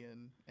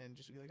oblivion and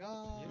just be like,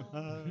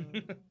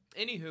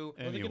 Anywho,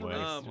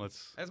 Anyway,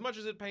 let's. as much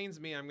as it pains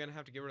me, I'm gonna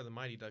have to get rid of the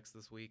Mighty Ducks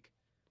this week.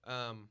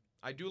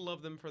 I do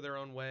love them for their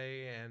own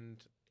way,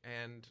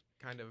 and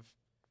kind of,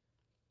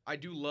 I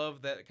do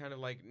love that kind of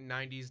like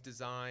 '90s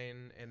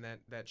design and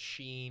that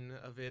sheen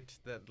of it,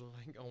 that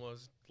like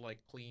almost like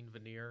clean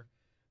veneer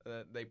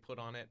that they put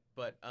on it.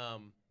 But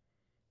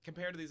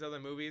compared to these other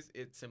movies,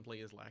 it simply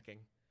is lacking.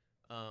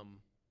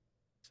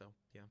 So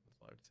yeah, that's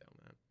what I would say on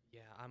that.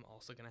 Yeah, I'm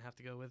also gonna have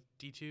to go with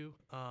D2.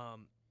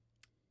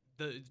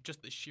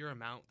 just the sheer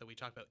amount that we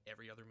talk about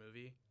every other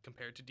movie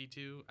compared to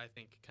D2, I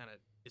think kind of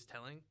is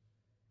telling.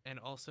 And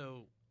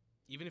also,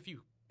 even if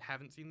you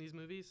haven't seen these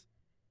movies,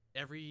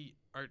 every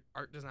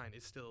art design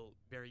is still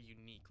very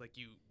unique. Like,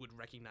 you would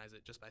recognize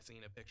it just by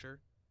seeing a picture.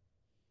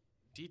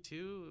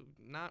 D2,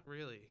 not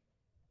really.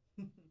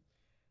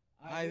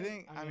 I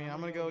mean, I'm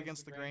gonna go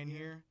against the grain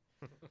here,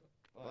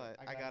 but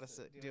I gotta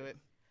do it.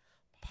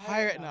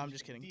 Pirate? No, I'm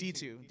just kidding.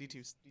 D2.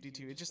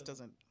 It just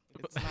doesn't.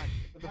 It's not.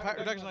 The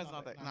production design's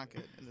not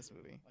good in this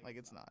movie. Like,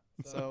 it's not.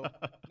 So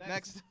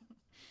next.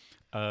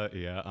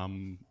 Yeah,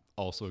 I'm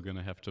also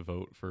gonna have to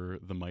vote for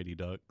the Mighty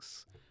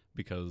Ducks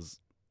because,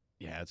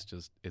 yeah,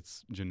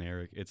 it's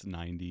generic. It's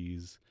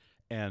 90s,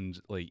 and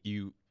like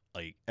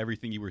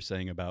everything you were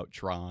saying about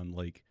Tron,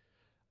 like,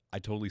 I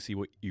totally see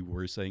what you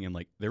were saying, and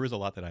like there was a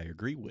lot that I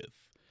agree with,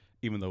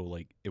 even though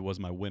like it was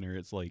my winner.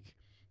 It's like,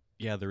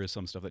 yeah, there is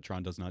some stuff that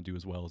Tron does not do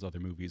as well as other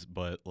movies,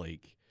 but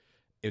like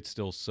it's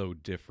still so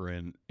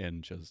different,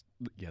 and just,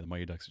 yeah, the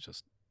Mighty Ducks is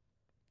just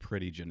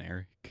pretty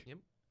generic. Yep.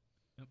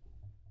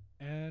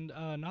 And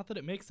not that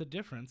it makes a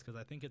difference, because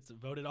I think it's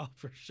voted off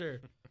for sure,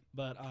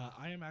 but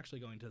I am actually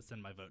going to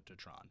send my vote to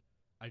Tron.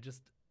 I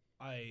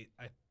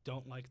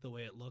don't like the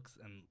way it looks,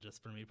 and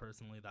just for me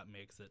personally, that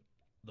makes it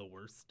the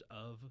worst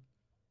of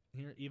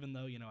here, even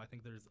though, I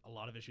think there's a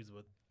lot of issues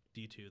with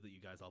D2 that you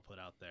guys all put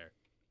out there.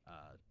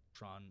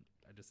 Tron,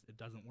 it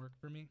doesn't work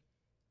for me,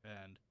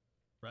 and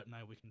Brett and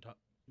I, we can talk,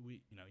 you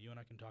and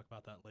I can talk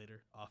about that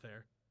later off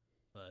air,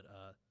 but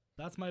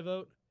that's my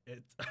vote.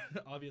 It's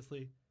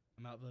obviously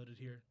I'm outvoted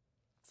here,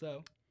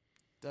 so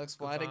Ducks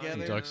fly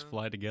together. Ducks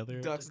fly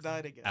together. Ducks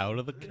die together. Out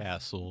of the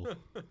castle.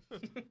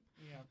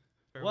 yeah.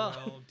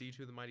 Farewell,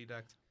 D2 the Mighty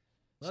Ducks.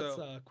 Let's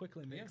So,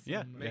 quickly make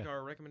make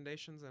our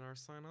recommendations and our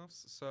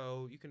sign-offs.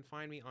 So you can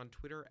find me on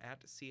Twitter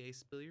at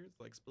CASpilliards,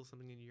 like spill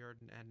something in your yard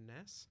and add an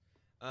S.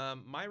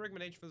 My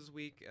recommendation for this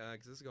week,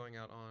 because this is going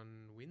out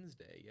on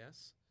Wednesday,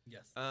 yes?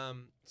 Yes.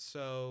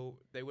 So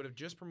they would have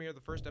just premiered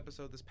the first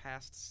episode this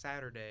past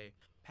Saturday.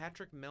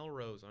 Patrick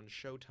Melrose on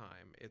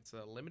Showtime. It's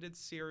a limited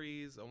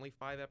series, only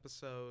 5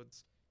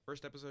 episodes.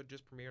 First episode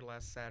just premiered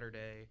last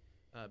Saturday.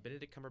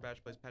 Benedict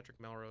Cumberbatch plays Patrick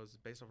Melrose,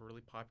 based off a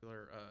really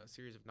popular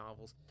series of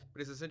novels.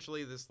 But it's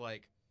essentially this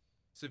like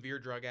severe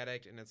drug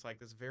addict, and it's like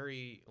this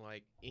very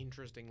like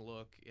interesting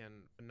look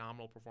and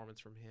phenomenal performance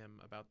from him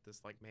about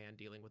this like man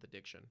dealing with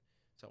addiction.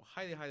 So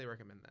highly, highly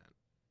recommend that.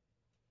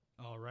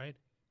 All right.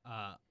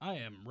 I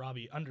am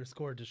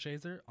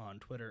Robbie_DeShazer on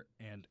Twitter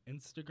and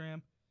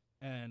Instagram.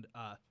 And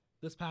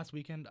this past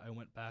weekend, I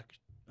went back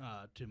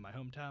to my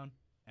hometown,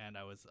 and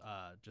I was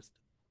just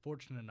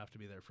fortunate enough to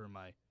be there for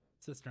my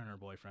sister and her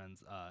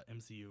boyfriend's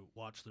MCU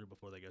watch through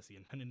before they go see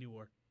Infinity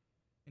War.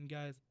 And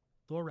guys,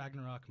 Thor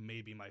Ragnarok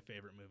may be my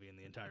favorite movie in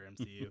the entire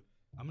MCU.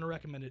 I'm going to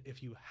recommend it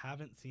if you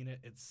haven't seen it.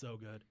 It's so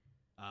good.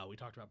 We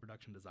talked about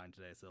production design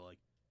today, so like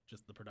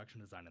just the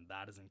production design, and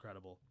that is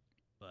incredible.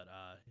 But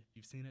if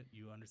you've seen it,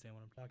 you understand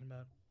what I'm talking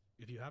about.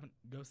 If you haven't,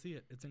 go see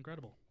it. It's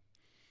incredible.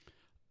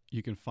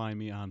 You can find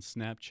me on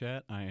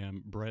Snapchat. I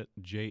am Brett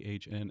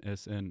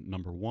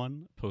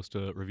JHNSN1. Post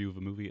a review of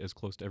a movie as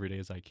close to every day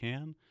as I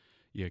can.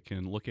 You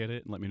can look at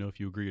it and let me know if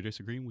you agree or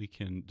disagree, and we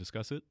can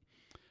discuss it.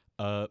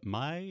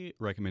 My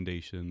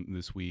recommendation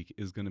this week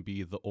is going to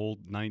be the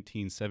old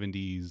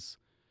 1970s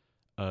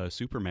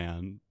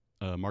Superman.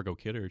 Margot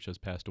Kidder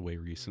just passed away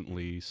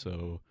recently,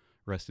 so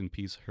rest in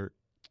peace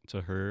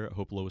to her. I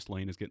hope Lois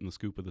Lane is getting the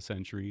scoop of the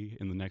century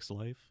in the next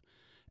life.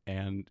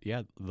 And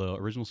yeah, the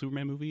original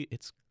Superman movie,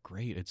 it's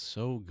great. It's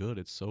so good.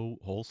 It's so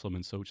wholesome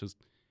and so just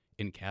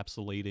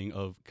encapsulating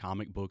of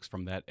comic books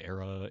from that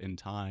era in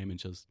time and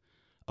just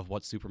of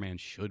what Superman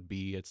should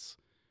be. It's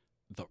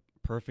the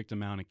perfect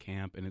amount of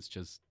camp, and it's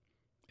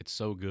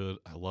so good.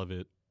 I love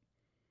it.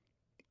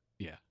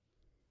 Yeah.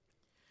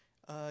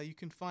 You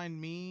can find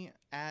me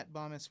at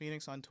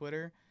BombSPhoenix on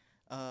Twitter.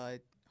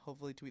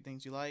 Hopefully tweet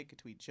things you like,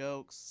 tweet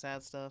jokes,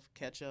 sad stuff,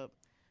 catch up.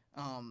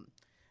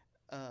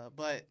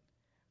 But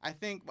I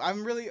think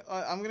I'm going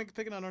to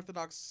pick an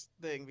unorthodox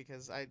thing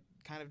because I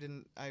can't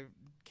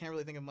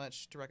really think of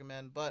much to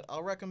recommend, but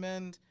I'll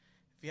recommend,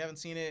 if you haven't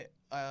seen it,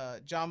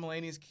 John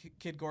Mulaney's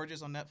Kid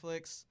Gorgeous on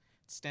Netflix.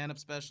 It's a stand-up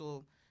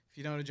special. If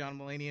you don't know who John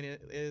Mulaney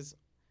is,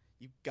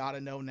 you gotta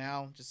know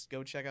now. Just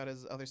go check out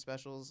his other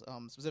specials,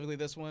 specifically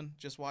this one.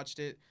 Just watched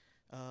it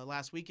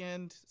last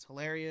weekend. It's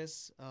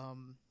hilarious.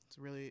 It's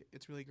really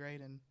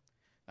great, and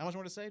not much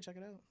more to say. Check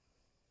it out.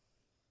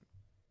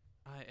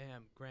 I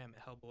am Graham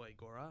Hellboy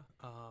Gora.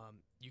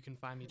 You can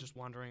find me just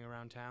wandering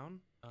around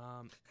town.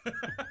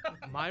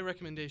 My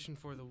recommendation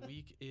for the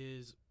week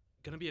is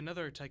going to be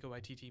another Taika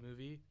Waititi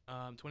movie,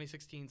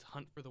 2016's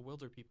Hunt for the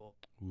Wilder People.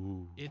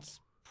 Ooh. It's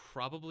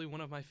probably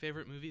one of my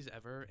favorite movies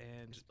ever,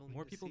 and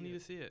more people need to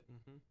see it.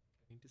 Mm-hmm.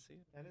 Need to see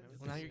it. That is,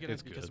 Well, now you're getting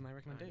It's it because good. of my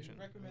recommendation.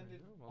 You recommended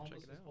I'll check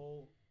almost it his out.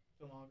 whole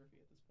filmography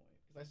at this point.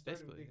 Because I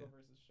started with Basically, Beagle yeah.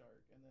 versus Shark,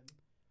 and then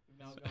we've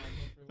now gone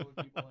Hunt for the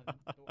Wilder People and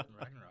Thor.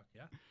 Ragnarok,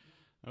 yeah.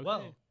 Okay.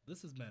 Well,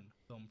 this has been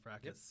Film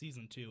Fracas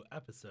Season 2,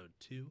 Episode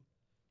 2,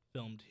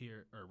 filmed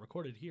here, or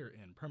recorded here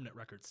in Permanent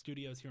Records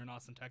Studios here in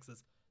Austin,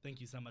 Texas. Thank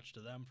you so much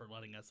to them for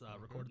letting us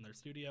record in their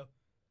studio.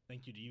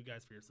 Thank you to you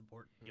guys for your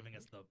support, giving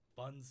us the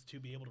funds to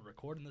be able to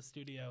record in the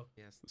studio.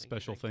 Yes.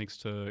 Special thanks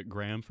to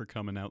Graham for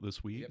coming out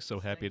this week. Yep.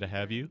 So happy to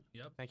have you.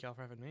 Yep. Thank y'all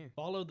for having me.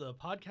 Follow the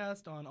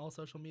podcast on all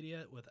social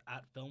media with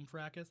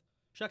 @FilmFracas.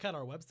 Check out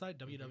our website,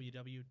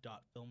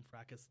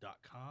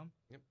 www.filmfracas.com.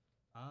 Yep.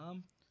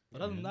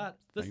 But other than that,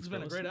 this Thanks has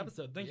been for a great listening.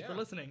 episode. Thank you for Yeah,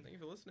 listening. Thank you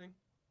for listening.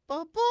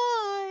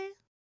 Bye-bye.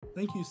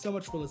 Thank you so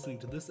much for listening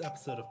to this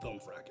episode of Film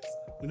Fracas.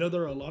 We know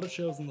there are a lot of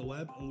shows on the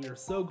web, and we are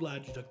so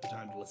glad you took the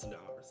time to listen to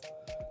ours.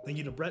 Thank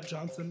you to Brett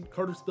Johnson,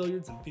 Carter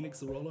Spilliards, and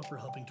Phoenix Arola for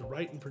helping to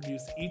write and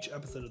produce each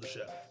episode of the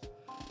show.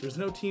 There's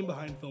no team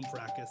behind Film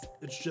Fracas,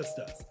 it's just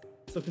us.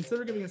 So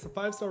consider giving us a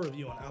 5-star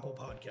review on Apple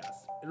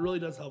Podcasts. It really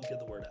does help get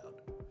the word out.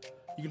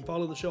 You can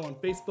follow the show on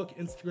Facebook,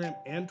 Instagram,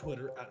 and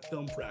Twitter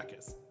 @Film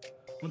Fracas.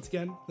 Once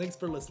again, thanks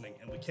for listening,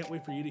 and we can't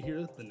wait for you to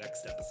hear the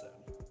next episode.